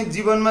तिनीहरूले चाहिँ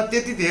जीवनमा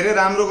त्यति धेरै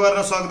राम्रो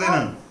गर्न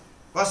सक्दैनन्।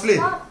 कसले?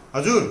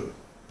 हजुर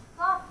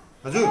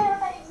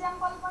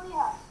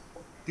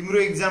तिम्रो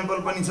इक्जाम्पल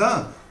पनि छ।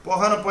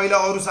 पखन पहिला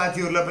अरु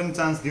साथीहरूलाई पनि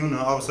चान्स दिउँ न,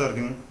 अवसर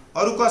दिउँ।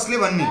 अरु कसले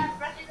भन्ने?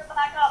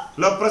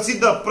 ल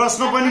प्रसिद्ध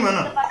प्रश्न पनि भन।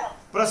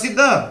 प्रसिद्ध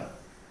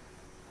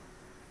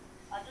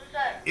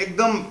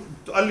एकदम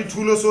अलि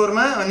ठुलो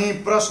स्वरमा अनि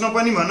प्रश्न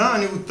पनि भन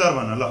अनि उत्तर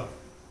भन। ल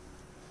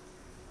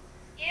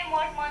के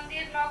मठ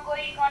मन्दिर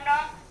नगइकन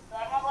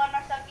धर्म गर्न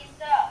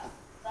सकिन्छ?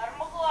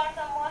 धर्मको अर्थ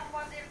मठ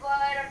मन्दिर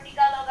गएर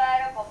टीका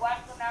लगाएर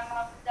भगवानको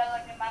नाममा पूजा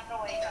गर्ने मात्र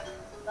होइन।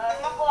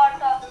 धर्मको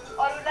अर्थ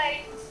अरूलाई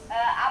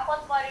आपद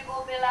परेको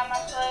बेलामा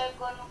सहयोग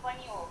गर्नु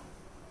पनि हो।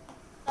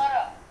 तर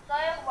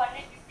सहयोग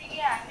भन्ने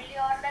बित्तिकै हामीले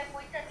अरूलाई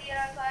पैसा दिएर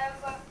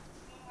सहयोग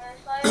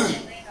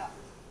हुँदैन।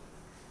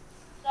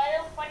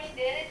 सहयोग पनि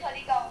धेरै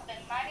थरीका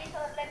हुन्छन्।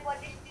 मानिसहरूलाई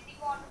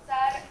परिस्थितिको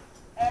अनुसार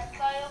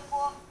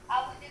सहयोगको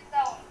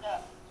आवश्यकता हुन्छ।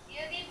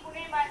 यदि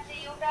कुनै मान्छे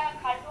एउटा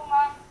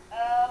खाल्टोमा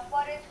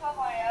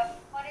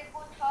परेको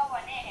छ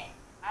भने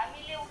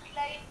हामीले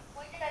उसलाई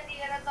पैसा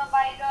दिएर त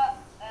बाहिर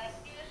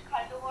त्यस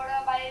खाल्टोबाट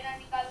बाहिर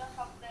निकाल्न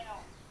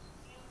सक्दैनौँ।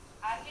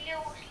 हामीले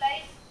उसलाई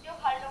त्यो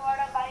खाल्टोबाट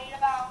बाहिर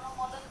आउन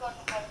मद्दत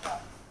गर्नुपर्छ।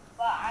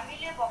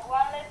 हामीले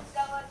भगवानलाई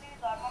पूजा गर्ने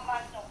धर्म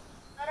मान्छौँ,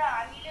 तर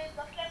हामीले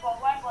जसलाई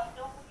भगवान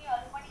भन्छौँ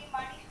उनीहरू पनि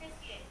मानिस नै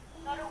थिए।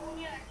 तर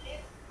उनीहरूले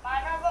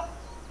मानव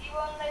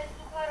जीवनलाई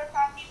सुख र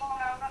शान्ति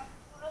बनाउन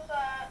ठुलो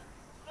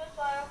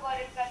सहयोग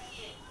गरेका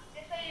थिए,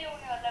 त्यसैले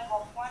उनीहरूलाई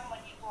भगवान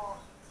भनेको हो।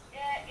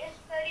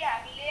 यसरी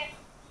हामीले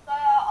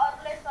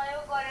अरूलाई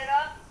सहयोग गरेर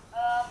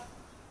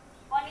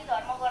पनि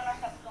धर्म गर्न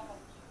सक्छौँ।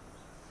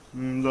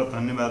 ल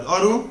धन्यवाद।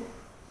 अरु?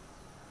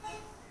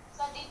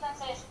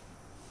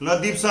 ल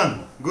दिप्सन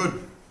गुड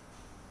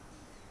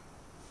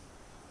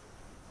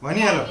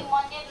भनिहाल।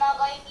 मन्दिर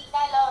नगई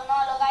टीका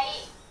नलगाई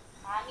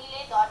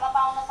हामीले धर्म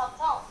पाउन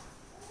सक्छौँ।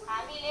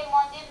 हामीले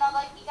मन्दिर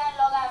नगई टीका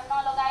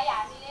नलगाई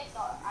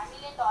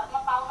हामीले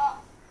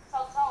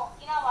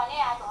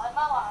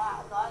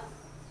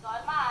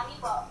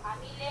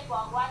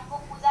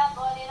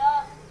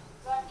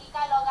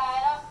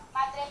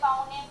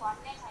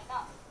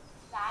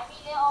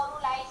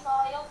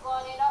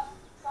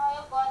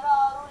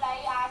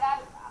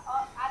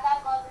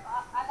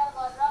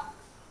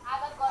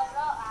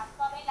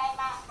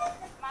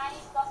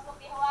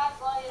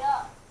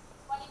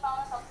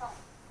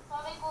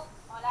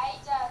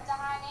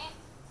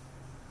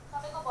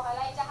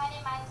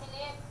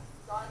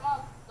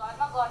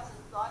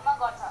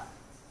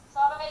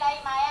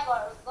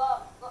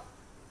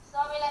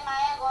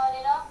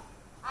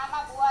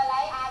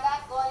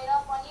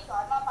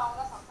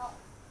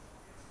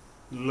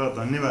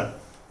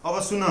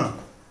सुन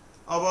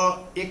अब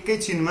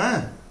एकैछिनमा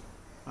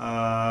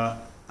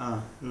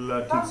ल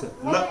ठिक छ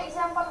ल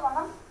एक्जाम्पल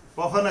भनौँ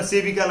पख न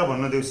सेविकालाई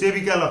भन्न देऊ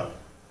सेविका ल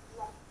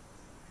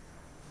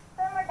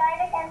सर म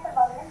डाइरेक्ट एन्सर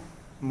भन्दैन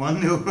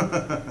भन्देऊ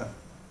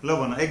ल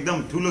भन एकदम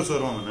ठुलो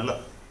स्वरमा भन ल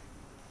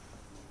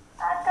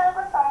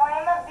आजकलको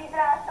समयमा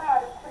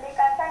वृद्धाश्रमहरू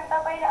खुलेका छन्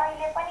तपाईँले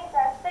अहिले पनि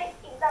जस्तै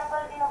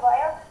इक्जाम्पल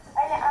दिनुभयो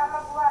अहिले आमा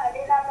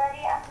बुवाहरूले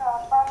राम्ररी आफ्नो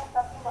हक पाउन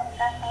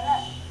सक्नुभएका छैन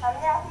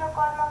हामीले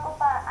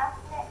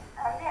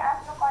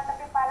आफ्नो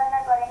कर्तव्य पालना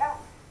गरेनौँ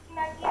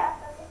किनकि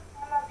आफ्नो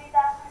देशमा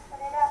वृद्धाश्रम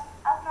खोलेर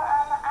आफ्नो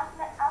आमा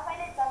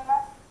आफैले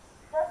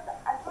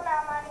जुन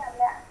आमाले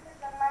हामीले आफूले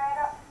जन्माएर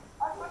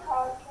अर्को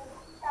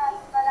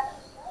ठाउँमा राख्छ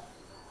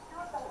त्यो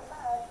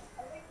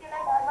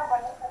त्यसलाई धर्म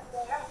भन्न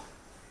सक्दैनौँ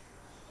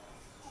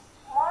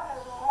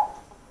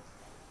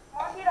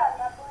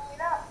मन्दिरहरूमा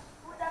पुगेर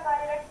पूजा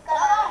गरेर टिका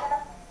लगाएर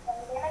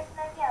भन्दैन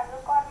किनकि हाम्रो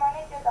कर्म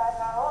नै त्यो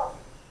धर्म हो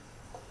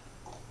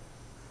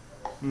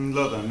ल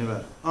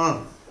धन्यवाद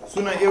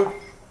सुन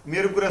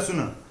मेरो कुरा सुन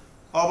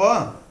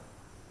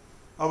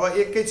अब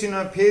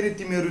एकैछिनमा फेरि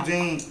तिमीहरू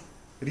चाहिँ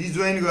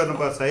रिजोइन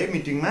गर्नुपर्छ है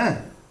मिटिङमा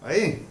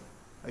है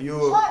यो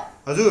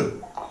हजुर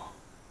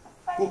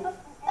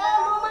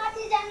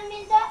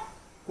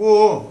को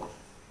हो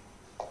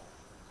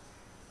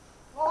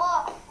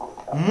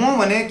म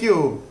भने के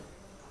हो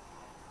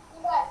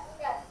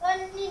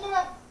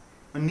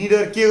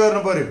निडर के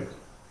गर्नु पर्यो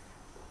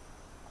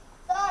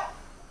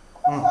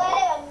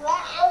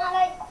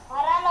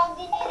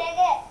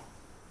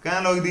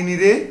कहाँ लगिदिने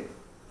रे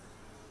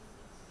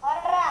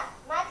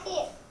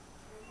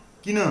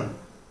किन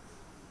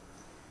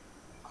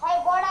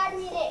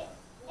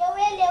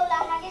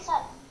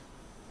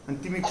अनि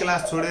तिमी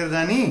क्लास छोडेर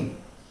जाने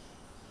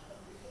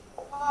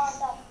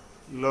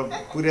ल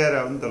पुर्याएर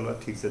आऊ नि त ल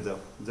ठिक छ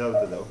जाऊ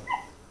त जाऊ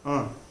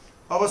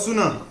अब सुन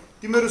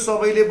तिमीहरू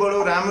सबैले बडो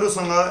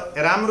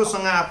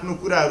राम्रोसँग आफ्नो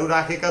कुराहरू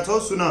राखेका छौ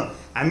सुन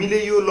हामीले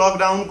यो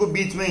लकडाउनको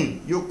बीचमै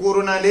यो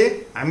कोरोनाले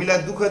हामीलाई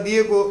दुःख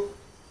दिएको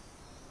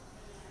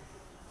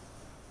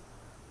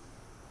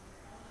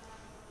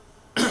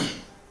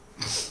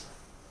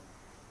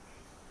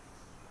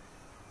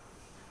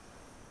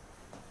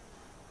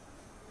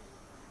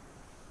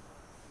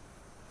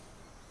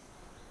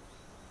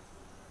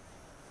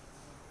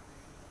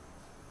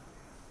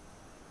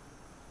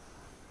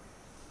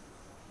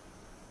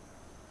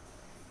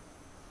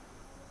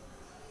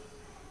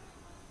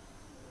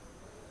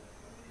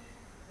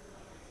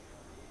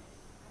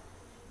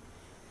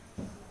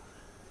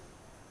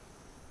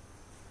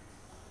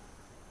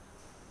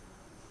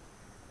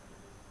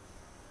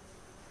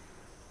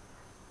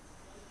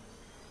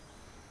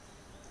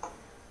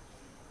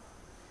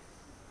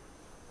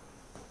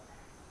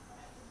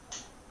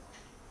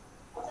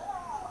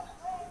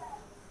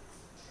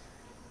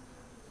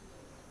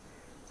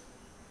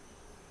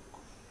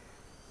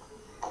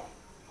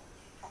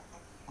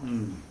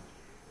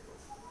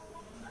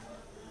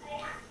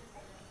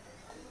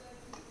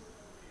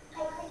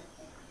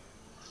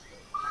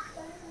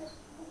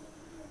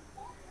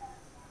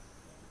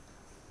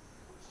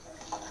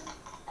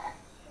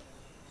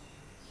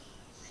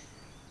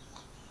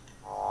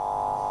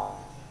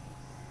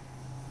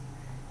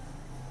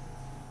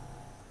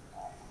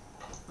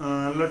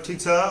ल ठिक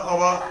छ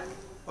अब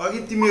अघि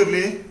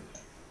तिमीहरूले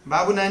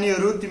बाबु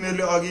नानीहरू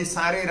तिमीहरूले अघि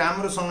साह्रै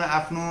राम्रोसँग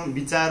आफ्नो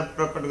विचार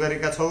प्रकट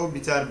गरेका छौ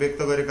विचार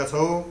व्यक्त गरेका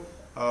छौ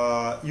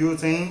यो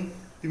चाहिँ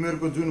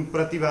तिमीहरूको जुन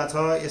प्रतिभा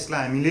छ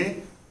यसलाई हामीले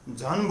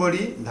झन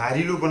बढी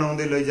धारिलो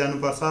बनाउँदै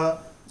लैजानुपर्छ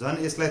झन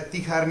यसलाई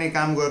तिखार्ने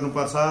काम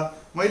गर्नुपर्छ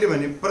मैले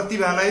भने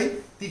प्रतिभालाई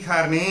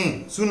तिखार्ने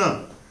सुन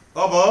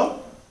अब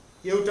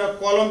एउटा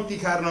कलम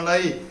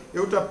तिखार्नलाई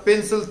एउटा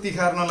पेन्सिल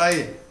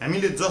तिखार्नलाई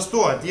हामीले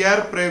जस्तो हतियार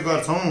प्रयोग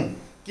गर्छौं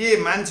के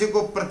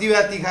मान्छेको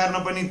प्रतिभा तिखार्न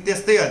पनि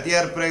त्यस्तै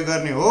हतियार प्रयोग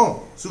गर्ने हो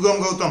सुगम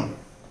गौतम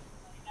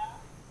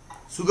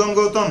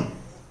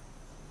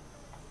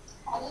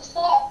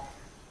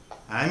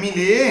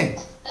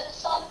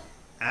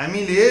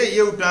हामीले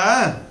एउटा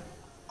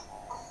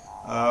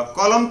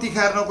कलम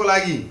तिखार्नको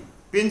लागि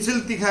पेन्सिल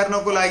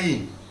तिखार्नको लागि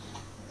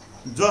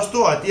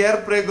जस्तो हतियार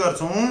प्रयोग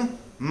गर्छौं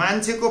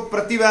मान्छेको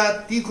प्रतिभा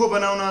तीखो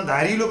बनाउन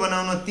धारिलो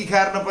बनाउन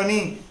तिखार्न पनि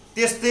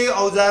त्यस्तै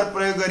औजार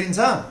प्रयोग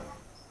गरिन्छ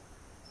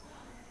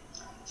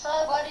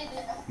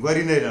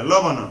गरिँदैन ल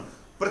भन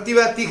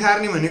प्रतिभा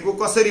तिखार्ने भनेको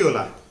कसरी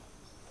होला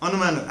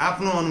अनुमान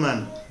आफ्नो अनुमान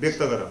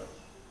व्यक्त गर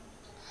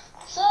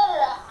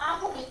सर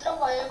आफू भित्र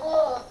भएको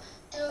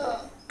त्यो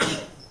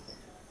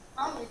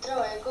आफूभित्र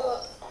भएको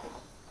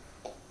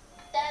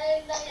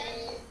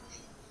ट्यालेन्टलाई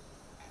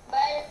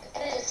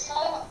बाहिर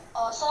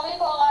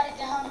सबैको अगाडि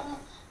देखाउनु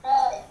र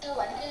त्यो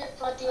भनेकै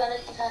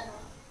प्रतिभालाई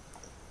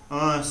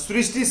तिखार्नु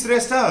सृष्टि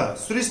श्रेष्ठ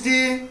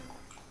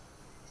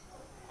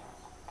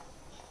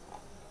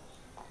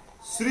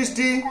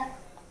सृष्टि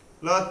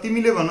ल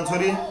तिमीले भन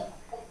छोरी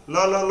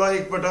ल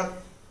एकपटक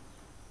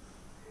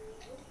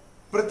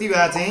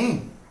प्रतिभा चाहिँ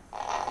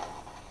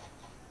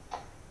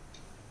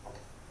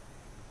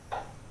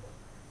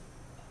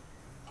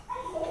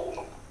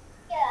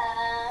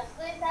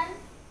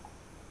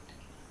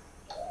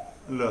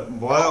ल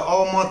भयो, अब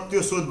म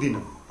त्यो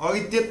सोध्दिनँ।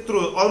 अघि त्यत्रो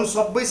अरू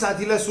सबै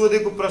साथीलाई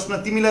सोधेको प्रश्न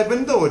तिमीलाई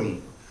पनि त हो नि।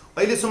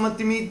 अहिलेसम्म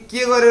तिमी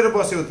के गरेर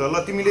बस्यौ त?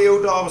 ल तिमीले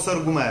एउटा अवसर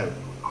गुमायौ।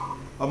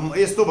 अब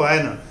यस्तो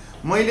भएन,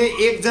 मैले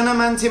एकजना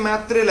मान्छे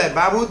मात्रैलाई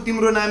बाबु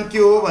तिम्रो नाम के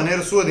हो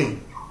भनेर सोधेँ,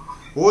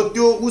 हो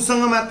त्यो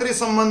उसँग मात्रै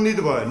सम्बन्धित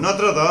भयो।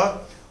 नत्र त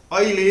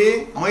अहिले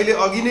मैले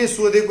अघि नै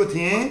सोधेको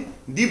थिएँ,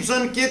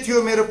 दिप्सन के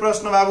थियो मेरो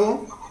प्रश्न बाबु?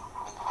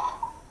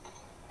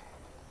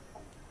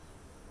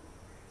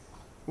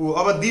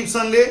 अब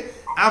दिप्सनले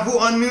आफू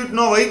अनम्युट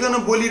नभइकन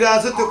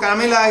बोलिरहेछ, त्यो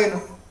कामै लागेन।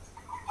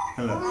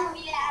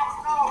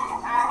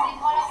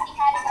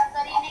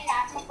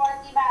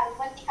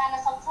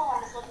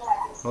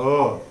 हो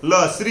ल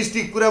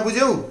सृष्टि कुरा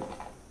बुझ्यौ?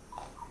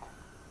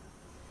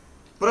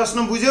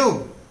 प्रश्न बुझ्यौ?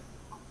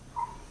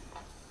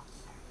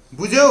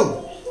 बुझ्यौ?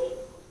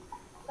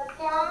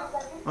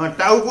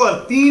 टाउको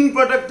 3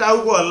 पटक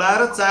टाउको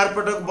हल्लाएर 4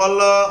 पटक बल्ल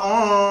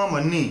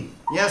भन्ने।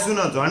 यहाँ सुन,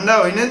 झन्डा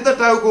होइन नि त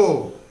टाउको,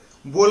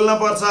 बोल्न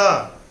पर्छ।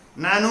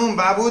 नानु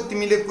बाबु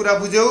तिमीले कुरा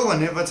बुझ्यौ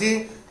भनेपछि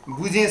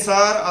बुझेँ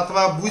सर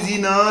अथवा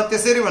बुझिन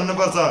त्यसरी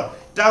भन्नुपर्छ।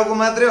 टाउको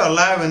मात्रै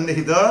हल्लायो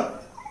भनेदेखि त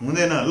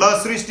हुँदैन। ल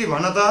सृष्टि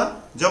भन त,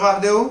 जवाफ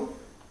देऊ।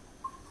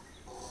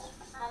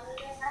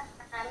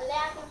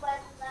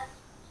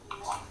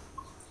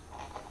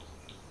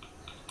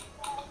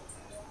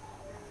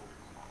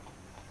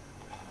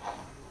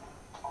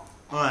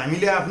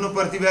 हामीले आफ्नो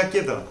प्रतिभा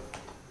के त?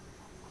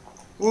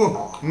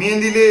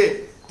 मेहन्दीले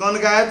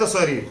तन्कायो त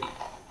शरीर।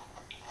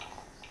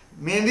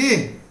 मेहन्दी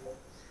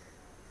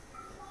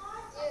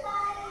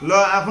ल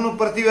आफ्नो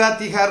प्रतिभा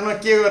तिखार्न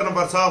के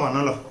गर्नुपर्छ भन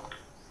ल।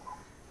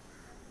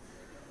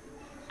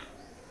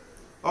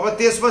 अब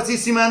त्यसपछि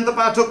सीमान्त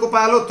पाठकको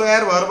पालो,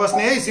 तयार भएर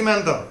बस्ने है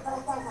सीमान्त।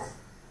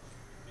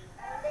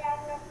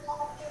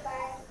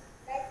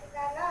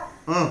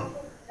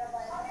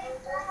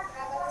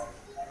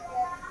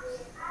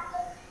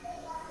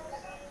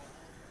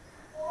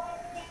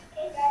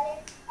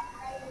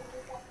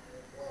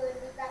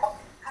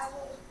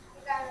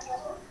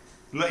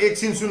 ल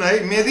एकछिन सुन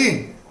है मेदी,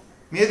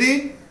 मेदी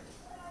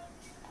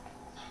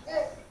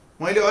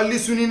मैले अलि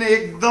सुनिनँ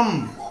एकदम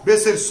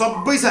बेसरी।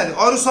 सबै साथी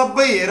अरू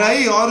सबै हेर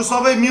है, अरू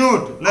सबै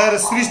म्युट। ल हेर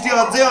सृष्टि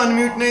अझै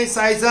अनम्युट नै,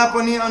 साइसा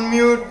पनि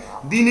अनम्युट,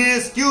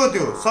 दिनेश के हो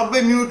त्यो?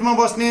 सबै म्युटमा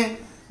बस्ने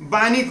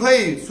बानी खै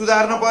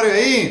सुधार्न पर्यो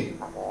है।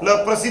 ल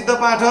प्रसिद्ध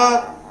पाठक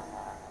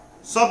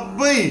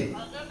सबै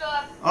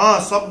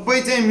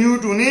सबै चाहिँ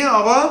म्युट हुने।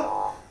 अब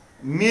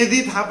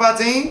मेदी थापा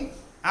चाहिँ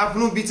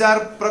आफ्नो विचार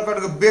प्रकट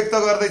व्यक्त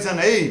गर्दैछन्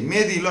है।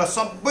 मेदी ल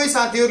सबै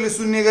साथीहरूले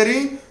सुन्ने गरी,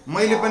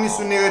 मैले पनि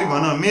सुन्ने गरी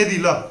भन मेदी।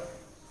 ल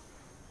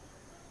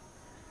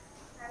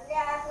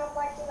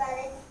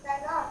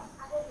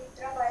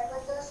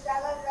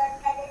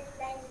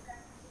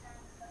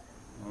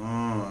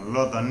ल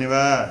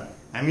धन्यवाद।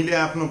 हामीले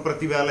आफ्नो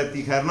प्रतिभालाई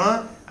तिखार्न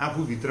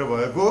आफूभित्र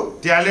भएको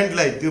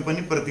ट्यालेन्टलाई, त्यो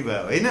पनि प्रतिभा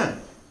हो होइन,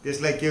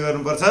 त्यसलाई के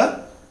गर्नुपर्छ?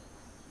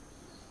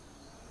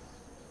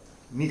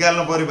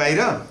 निकाल्नु पर्यो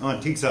बाहिर।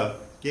 ठिक छ,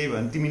 केही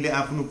भन्, तिमीले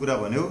आफ्नो कुरा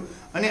भन्यौ।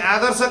 अनि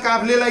आदर्श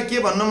काफ्लेलाई के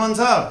भन्न मन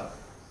छ?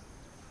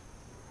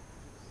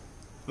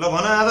 ल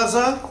भन आदर्श।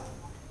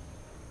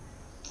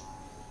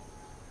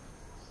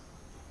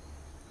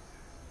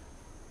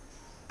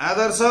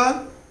 आदर्श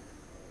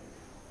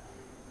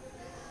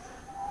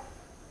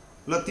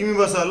ल तिमी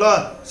बस। ल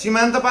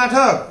सीमान्त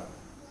पाठक,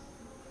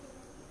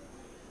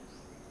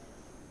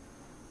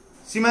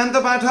 सीमान्त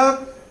पाठक,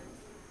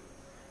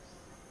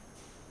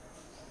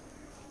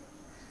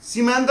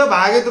 सीमान्त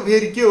भागे त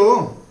फेरि के हो?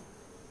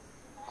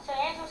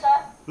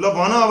 ल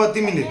भन अब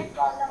तिमीले।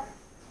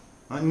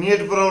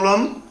 Net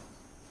problem.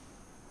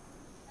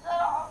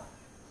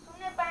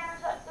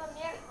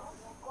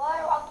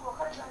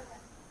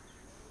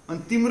 अनि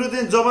तिम्रो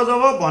चाहिँ जब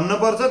जब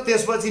भन्नुपर्छ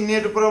त्यसपछि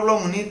नेट प्रब्लम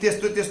हुने,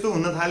 त्यस्तो त्यस्तो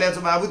हुन थालेको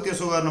छ बाबु,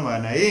 त्यसो गर्नु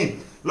भएन है।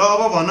 ल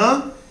अब भन,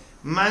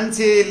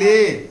 मान्छेले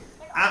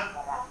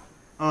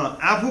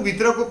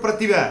आफूभित्रको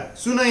प्रतिभा,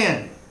 सुन यहाँ,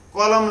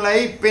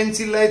 कलमलाई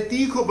पेन्सिललाई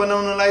तिखो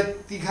बनाउनलाई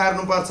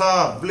तिखार्नुपर्छ,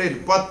 ब्लेड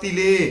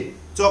पत्तीले,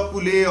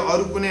 चक्कुले,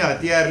 अरू कुनै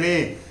हतियारले।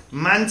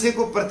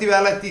 मान्छेको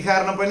प्रतिभालाई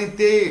तिखार्न पनि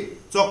त्यही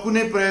चक्कु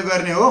नै प्रयोग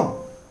गर्ने हो।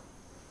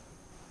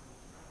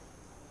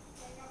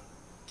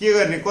 के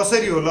गर्ने,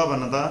 कसरी हो ल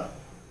भन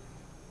त?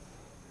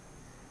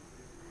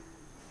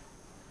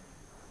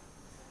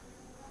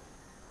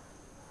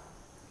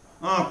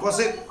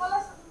 कसै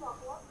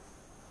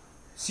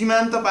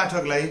सीमान्त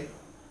पाठकलाई,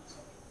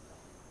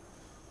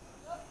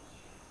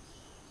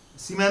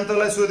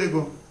 सीमान्तलाई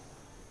सोधेको।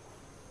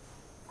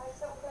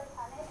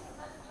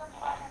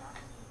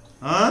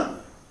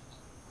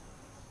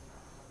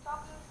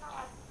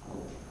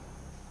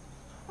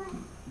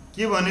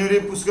 के भन्यो रे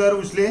पुष्कर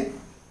उसले?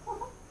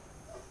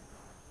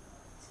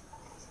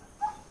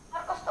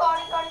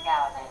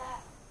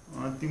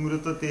 तिम्रो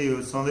त त्यही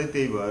हो, सधैँ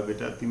त्यही भयो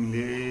बेटा।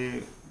 तिमीले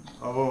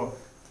अब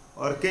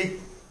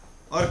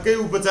अर्कै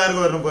उपचार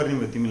गर्नुपर्ने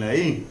भयो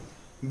तिमीलाई है।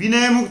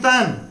 विनय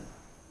मुक्तान,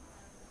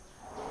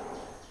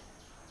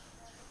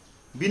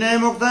 विनय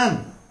मुक्तान,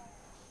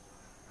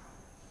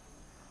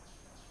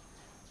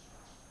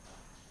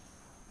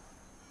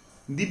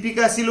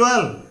 दीपिका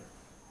सिलवाल,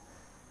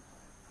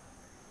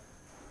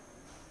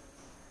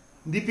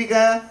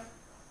 दीपिका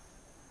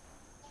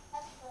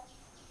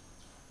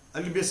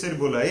अलि बेसरी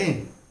बोल है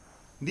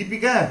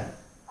दीपिका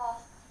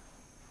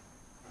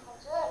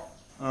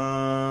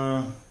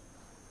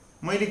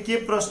मैले के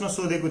प्रश्न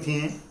सोधेको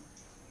थिएँ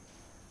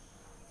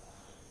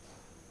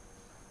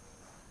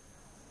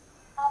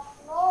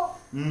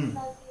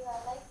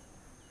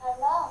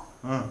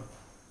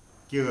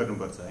के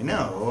गर्नुपर्छ हैन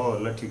हो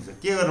ल ठिक छ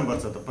के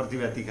गर्नुपर्छ त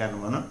प्रतिभा तिखार्नु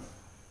भन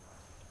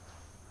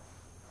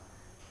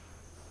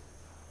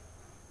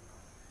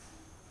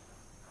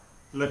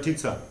ल ठिक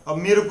छ अब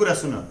मेरो कुरा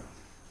सुन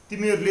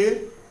तिमीहरूले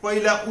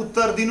पहिला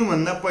उत्तर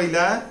दिनुभन्दा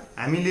पहिला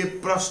हामीले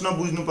प्रश्न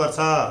बुझ्नुपर्छ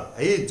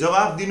है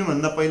जवाफ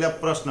दिनुभन्दा पहिला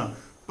प्रश्न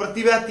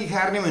प्रतिभा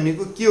तिखार्ने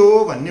भनेको के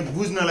हो भन्ने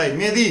बुझ्नलाई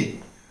मेदी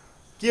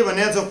के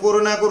भनेको छ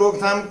कोरोनाको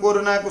रोकथाम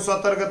कोरोनाको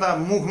सतर्कता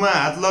मुखमा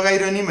हात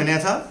लगाइरहने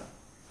भनेको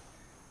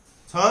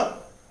छ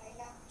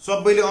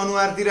सबैले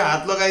अनुहारतिर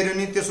हात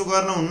लगाइरहने त्यसो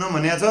गर्न हुन्न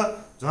भनेको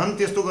छ झन्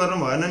त्यस्तो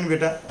गर्नु भएन नि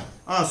बेटा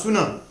सुन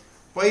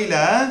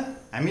पहिला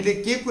हामीले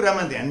के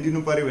कुरामा ध्यान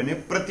दिनु पर्यो भने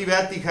प्रतिभा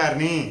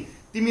तिखार्ने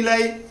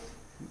तिमीलाई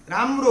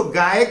राम्रो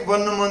गायक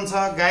बन्न मन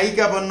छ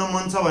गायिका बन्न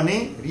मन छ भने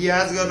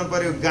रियाज गर्नु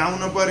पर्यो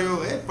गाउन पर्यो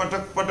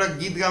पटक पटक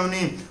गीत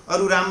गाउने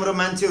अरु राम्रो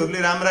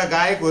मान्छेहरूले राम्रा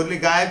गायकहरूले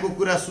गाएको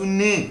कुरा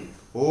सुन्ने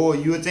हो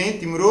यो चाहिँ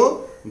तिम्रो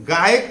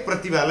गायक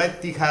प्रतिभालाई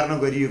तिखार्न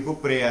गरिएको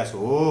प्रयास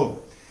हो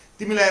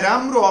तिमीलाई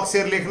राम्रो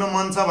अक्षर लेख्न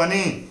मन छ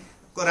भने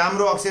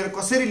राम्रो अक्षर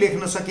कसरी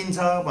लेख्न सकिन्छ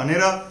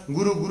भनेर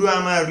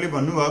गुरुआमाहरूले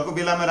भन्नुभएको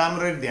बेलामा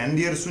राम्ररी ध्यान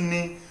दिएर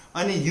सुन्ने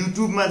अनि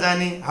युट्युबमा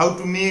जाने how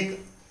to make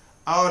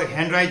our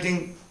handwriting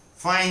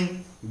fine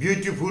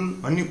beautiful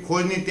भन्ने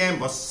खोज्ने त्यहाँ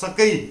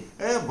भसक्कै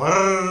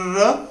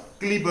भर्र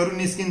क्लिपहरू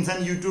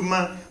निस्किन्छन् युट्युबमा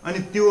अनि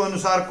त्यो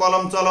अनुसार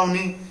कलम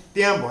चलाउने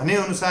त्यहाँ भने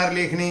अनुसार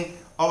लेख्ने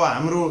अब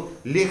हाम्रो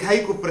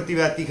लेखाइको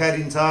प्रतिभा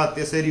तिखारिन्छ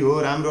त्यसरी हो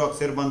राम्रो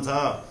अक्षर बन्छ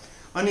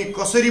अनि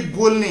कसरी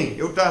बोल्ने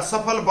एउटा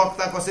सफल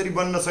वक्ता कसरी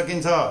बन्न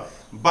सकिन्छ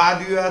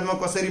वाद विवादमा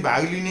कसरी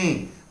भाग लिने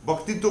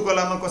वक्तित्व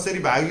कलामा कसरी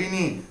भाग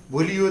लिने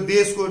भोलि यो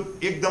देशको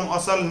एकदम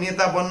असल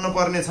नेता बन्न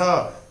पर्ने छ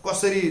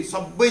कसरी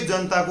सबै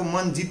जनताको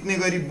मन जित्ने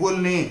गरी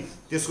बोल्ने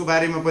त्यसको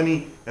बारेमा पनि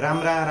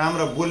राम्रा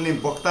राम्रा बोल्ने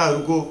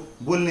वक्ताहरूको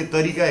बोल्ने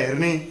तरिका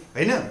हेर्ने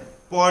हैन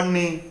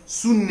पढ्ने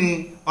सुन्ने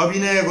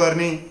अभिनय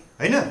गर्ने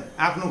हैन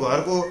आफ्नो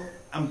घरको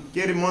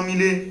के रे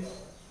मम्मीले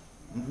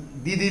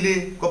दिदीले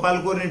कपाल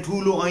कोर्ने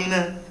ठुलो ऐना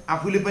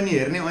आफूले पनि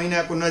हेर्ने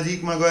ऐनाको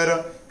नजिकमा गएर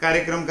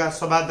कार्यक्रमका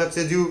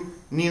सभाध्यक्षज्यू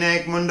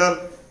निर्णायक मण्डल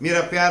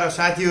मेरा प्यारा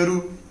साथीहरू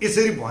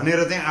यसरी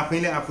भनेर चाहिँ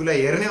आफैले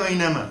आफूलाई हेर्ने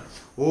ऐनामा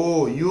हो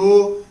यो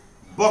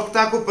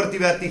वक्ताको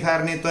प्रतिभा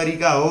तिखार्ने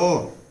तरिका हो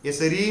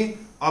यसरी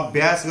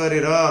अभ्यास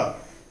गरेर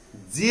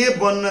जे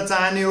बन्न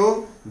चाहने हो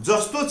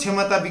जस्तो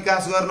क्षमता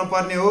विकास गर्न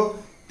पर्ने हो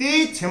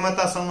त्यही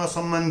क्षमतासँग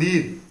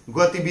सम्बन्धित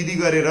गतिविधि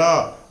गरेर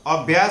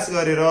अभ्यास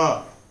गरेर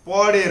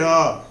पढेर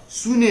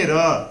सुनेर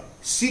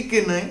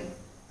सिक्ने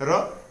र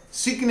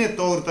सिक्ने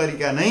तौर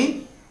तरिका नै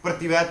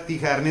प्रतिभा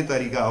तिखार्ने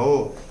तरिका हो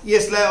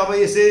यसलाई अब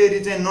यसरी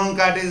चाहिँ नङ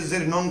काटे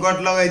जसरी नङ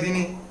कट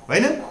लगाइदिने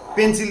हैन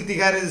पेन्सिल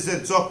तिखारे जसरी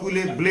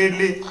चक्कुले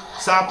ब्लेडले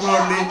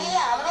सार्पनरले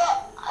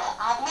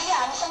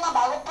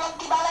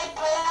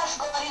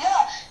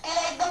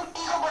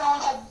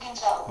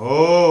हो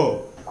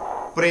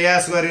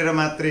प्रयास गरेर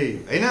मात्रै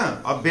हैन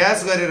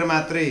अभ्यास गरेर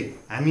मात्रै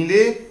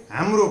हामीले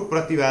हाम्रो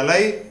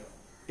प्रतिभालाई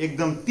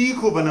एकदम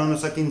तीखो बनाउन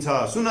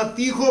सकिन्छ सुन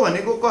तीखो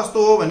भनेको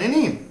कस्तो हो भने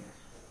नि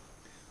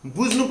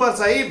बुझ्नुपर्छ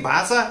है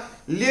भाषा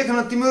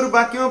लेख्न तिमीहरू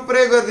वाक्यमा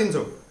प्रयोग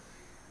गरिदिन्छौ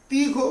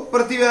तीखो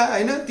प्रतिभा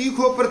हैन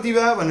तीखो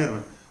प्रतिभा भनेर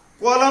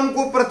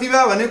कलमको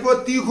प्रतिभा भनेको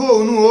तीखो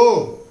हुनु हो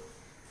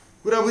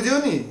कुरा बुझ्यौ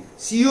नि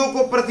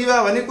सियोको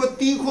प्रतिभा भनेको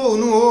तीखो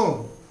हुनु हो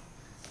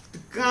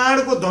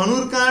काँडको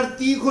धनुर काँड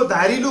तीखो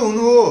धारिलो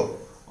हुनु हो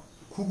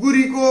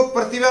खुकुरीको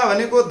प्रतिभा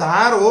भनेको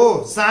धार हो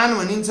शान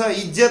भनिन्छ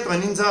इज्जत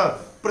भनिन्छ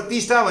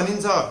प्रतिष्ठा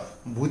भनिन्छ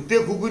भुत्ते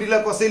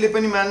खुकुरीलाई कसैले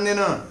पनि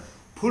मान्दैन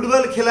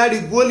फुटबल खेलाडी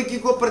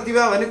गोलकीको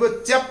प्रतिभा भनेको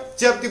च्याप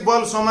च्याप्ती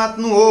बल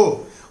समात्नु हो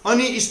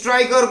अनि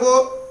स्ट्राइकरको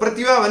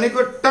प्रतिभा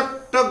भनेको टक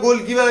टक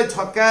गोलकीपरलाई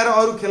छक्काएर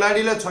अरू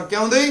खेलाडीलाई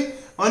छक्क्याउँदै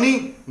अनि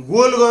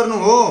गोल गर्नु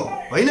हो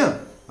हैन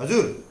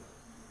हजुर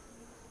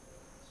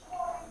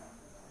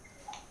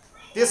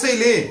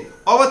त्यसैले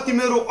अब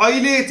तिमीहरू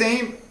अहिले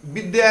चाहिँ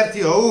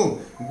विद्यार्थी हौ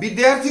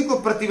विद्यार्थीको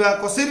प्रतिभा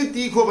कसरी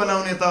तीखो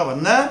बनाउने त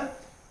भन्दा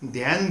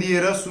ध्यान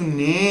दिएर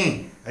सुन्ने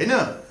हैन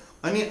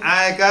अनि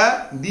आएका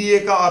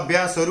दिएका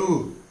अभ्यासहरू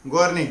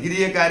गर्ने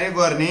गृह कार्य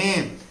गर्ने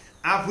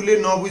आफूले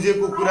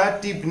नबुझेको कुरा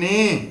टिप्ने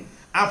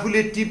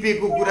आफूले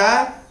टिपेको कुरा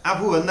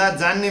आफूभन्दा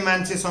जान्ने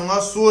मान्छेसँग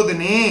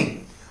सोध्ने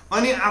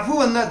अनि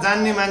आफूभन्दा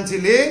जान्ने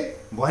मान्छेले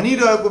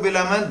भनिरहेको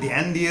बेलामा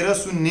ध्यान दिएर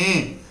सुन्ने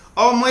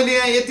अब मैले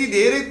यहाँ यति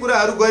धेरै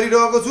कुराहरू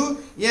गरिरहेको छु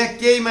यहाँ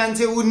केही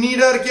मान्छे उ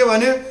निडर के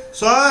भन्यो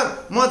सर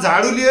म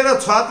झाडु लिएर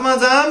छतमा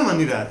जाम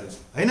भनिरहेको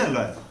छु हैन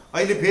ल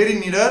अहिले फेरि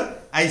निडर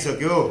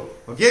आइसक्यो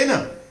हो कि हैन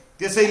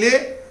त्यसैले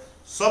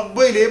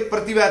सबैले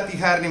प्रतिभा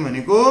तिखार्ने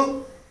भनेको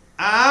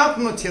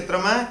आफ्नो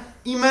क्षेत्रमा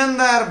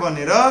इमानदार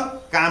बनेर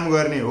काम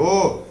गर्ने हो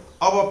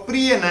अब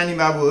प्रिय नानी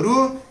बाबुहरू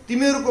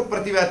तिमीहरूको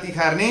प्रतिभा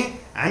तिखार्ने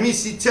हामी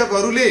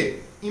शिक्षकहरूले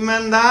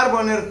इमानदार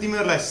बनेर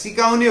तिमीहरूलाई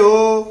सिकाउने हो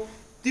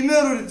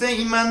तिमीहरू चाहिँ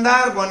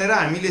इमान्दार बनेर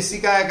हामीले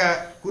सिकाएका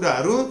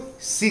कुराहरू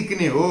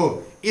सिक्ने हो।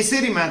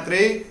 यसरी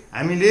मात्रै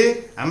हामीले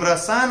हाम्रा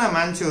साना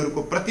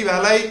मान्छेहरूको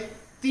प्रतिभालाई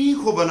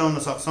तीखो बनाउन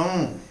सक्छौं।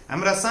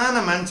 हाम्रा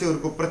साना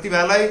मान्छेहरूको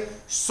प्रतिभालाई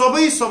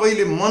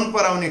सबैले मन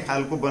पराउने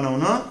खालको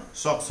बनाउन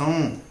सक्छौं।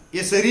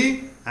 यसरी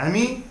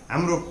हामी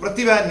हाम्रो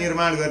प्रतिभा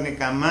निर्माण गर्ने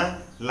काममा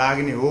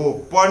लाग्ने हो।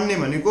 पढ्ने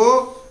भनेको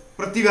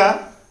प्रतिभा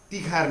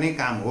तिखार्ने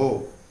काम हो।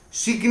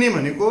 सिक्ने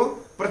भनेको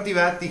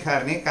प्रतिभा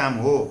तिखार्ने काम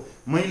हो।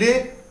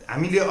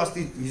 हामीले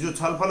अस्ति हिजो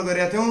छलफल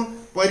गरेका थियौं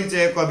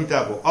परिचय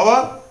कविताको। अब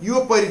यो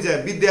परिचय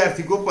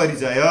विद्यार्थीको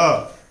परिचय।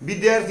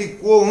 विद्यार्थी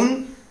को हुन्,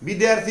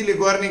 विद्यार्थीले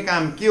गर्ने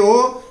काम के हो,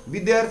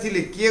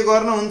 विद्यार्थीले के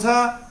गर्नुहुन्छ,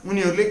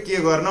 उनीहरूले के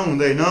गर्न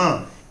हुँदैन,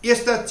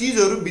 यस्ता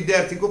चीजहरू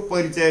विद्यार्थीको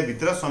परिचय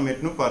भित्र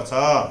समेट्नु पर्छ।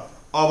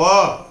 अब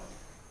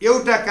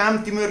एउटा काम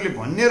तिमीहरूले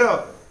भन्ने र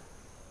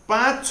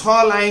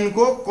 5-6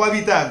 लाइनको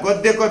कविता,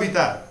 गद्य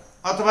कविता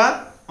अथवा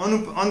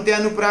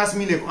अन्त्यानुप्रास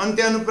मिलेको।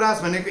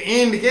 अन्त्यानुप्रास भनेको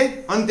एन्ड के,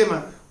 अन्त्यमा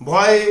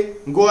भए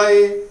गए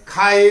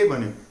खाए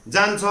भन्यो,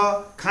 जान्छ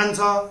खान्छ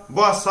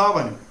बस्छ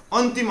भन्यो,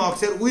 अन्तिम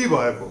अक्षर उही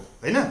भएको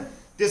हैन।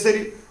 त्यसरी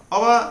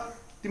अब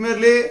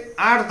तिमीहरूले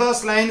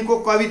 8-10 लाइनको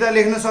कविता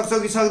लेख्न सक्छौ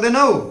कि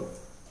सक्दैनौ?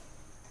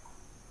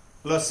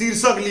 ल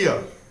शीर्षक लियो।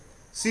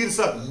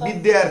 शीर्षक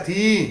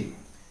विद्यार्थी,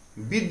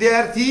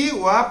 विद्यार्थी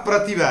वा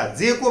प्रतिभा,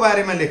 जे को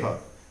बारेमा लेख।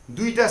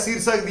 दुईटा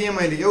शीर्षक दिए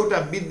मैले, एउटा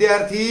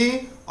विद्यार्थी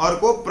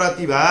अर्को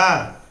प्रतिभा।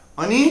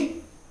 अनि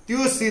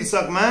त्यो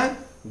शीर्षकमा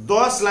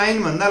 10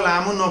 लाइन भन्दा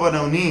लामो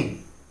नबनाउने,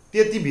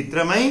 त्यति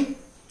भित्रमै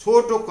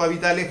छोटो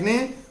कविता लेख्ने।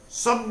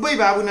 सबै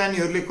बाबु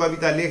नानीहरूले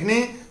कविता लेख्ने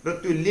र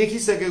त्यो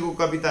लेखिसकेको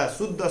कविता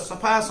शुद्ध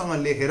सफासँग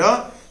लेखेर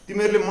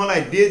तिमीहरूले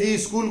मलाई डेजी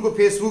स्कुलको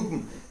फेसबुक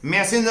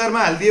मेसेन्जरमा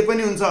हालिदिए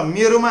पनि हुन्छ,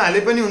 मेरोमा हाले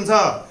पनि हुन्छ,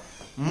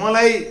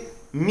 मलाई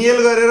मेल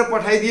गरेर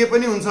पठाइदिए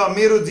पनि हुन्छ,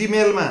 मेरो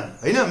जीमेलमा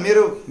हैन,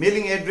 मेरो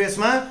मेलिङ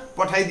एड्रेसमा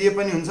पठाइदिए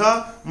पनि हुन्छ।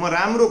 म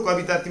राम्रो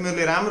कविता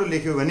तिमीहरूले राम्रो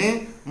लेख्यो भने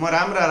म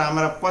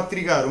राम्रा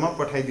पत्रिकाहरूमा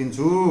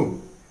पठाइदिन्छु।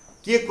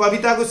 के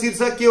कविताको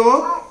शीर्षक के हो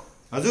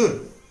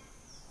हजुर?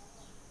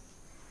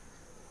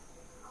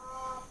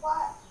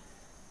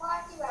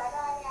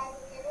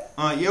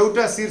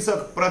 एउटा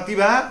शीर्षक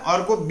प्रतिभा,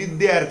 अर्को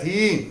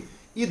विद्यार्थी।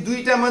 यी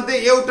दुईटा मध्ये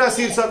एउटा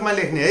शीर्षकमा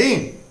लेख्ने है।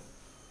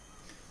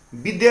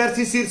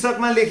 विद्यार्थी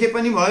शीर्षकमा लेखे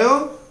पनि भयो,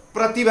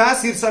 प्रतिभा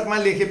शीर्षकमा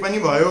लेखे पनि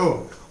भयो।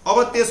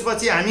 अब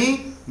त्यसपछि हामी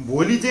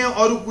भोलि चाहिँ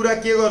अरु कुरा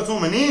के गर्छौं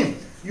भने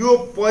यो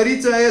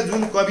परिचय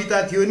जुन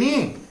कविता थियो नि,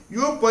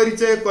 यो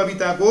परिचय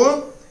कविताको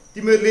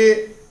तिमीहरूले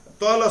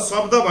तल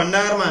शब्द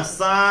भण्डारमा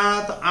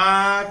 7,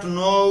 8,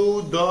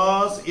 9,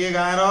 10,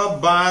 11,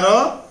 12,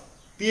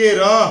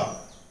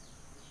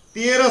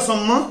 13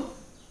 सम्म,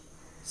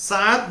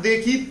 7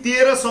 देखि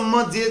 13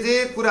 सम्म जे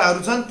कुराहरू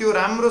छन् त्यो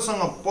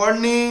राम्रोसँग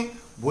पढ्ने।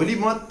 भोलि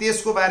म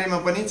त्यसको बारेमा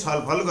पनि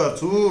छलफल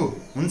गर्छु।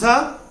 हुन्छ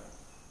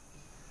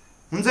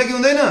कि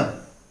हुँदैन?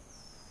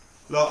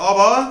 ल अब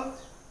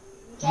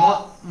म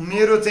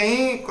मेरो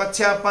चाहिँ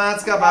कक्षा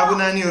 5 का बाबु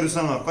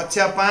नानीहरूसँग,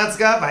 कक्षा 5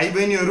 का भाइ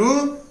बहिनीहरू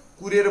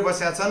कुरेर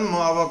बसेका छन्। म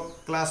अब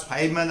क्लास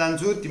 5 मा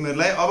जान्छु।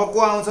 तिमीहरूलाई अब को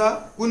आउँछ?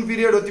 कुन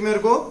पिरियड हो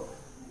तिमीहरूको?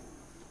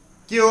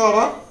 के हो अब?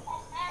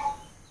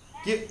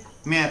 के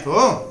म्याथ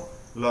हो?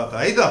 ल त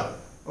है त,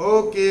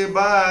 ओके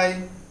बाई।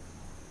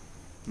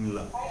 ल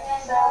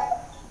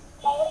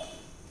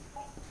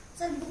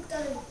सर बुक त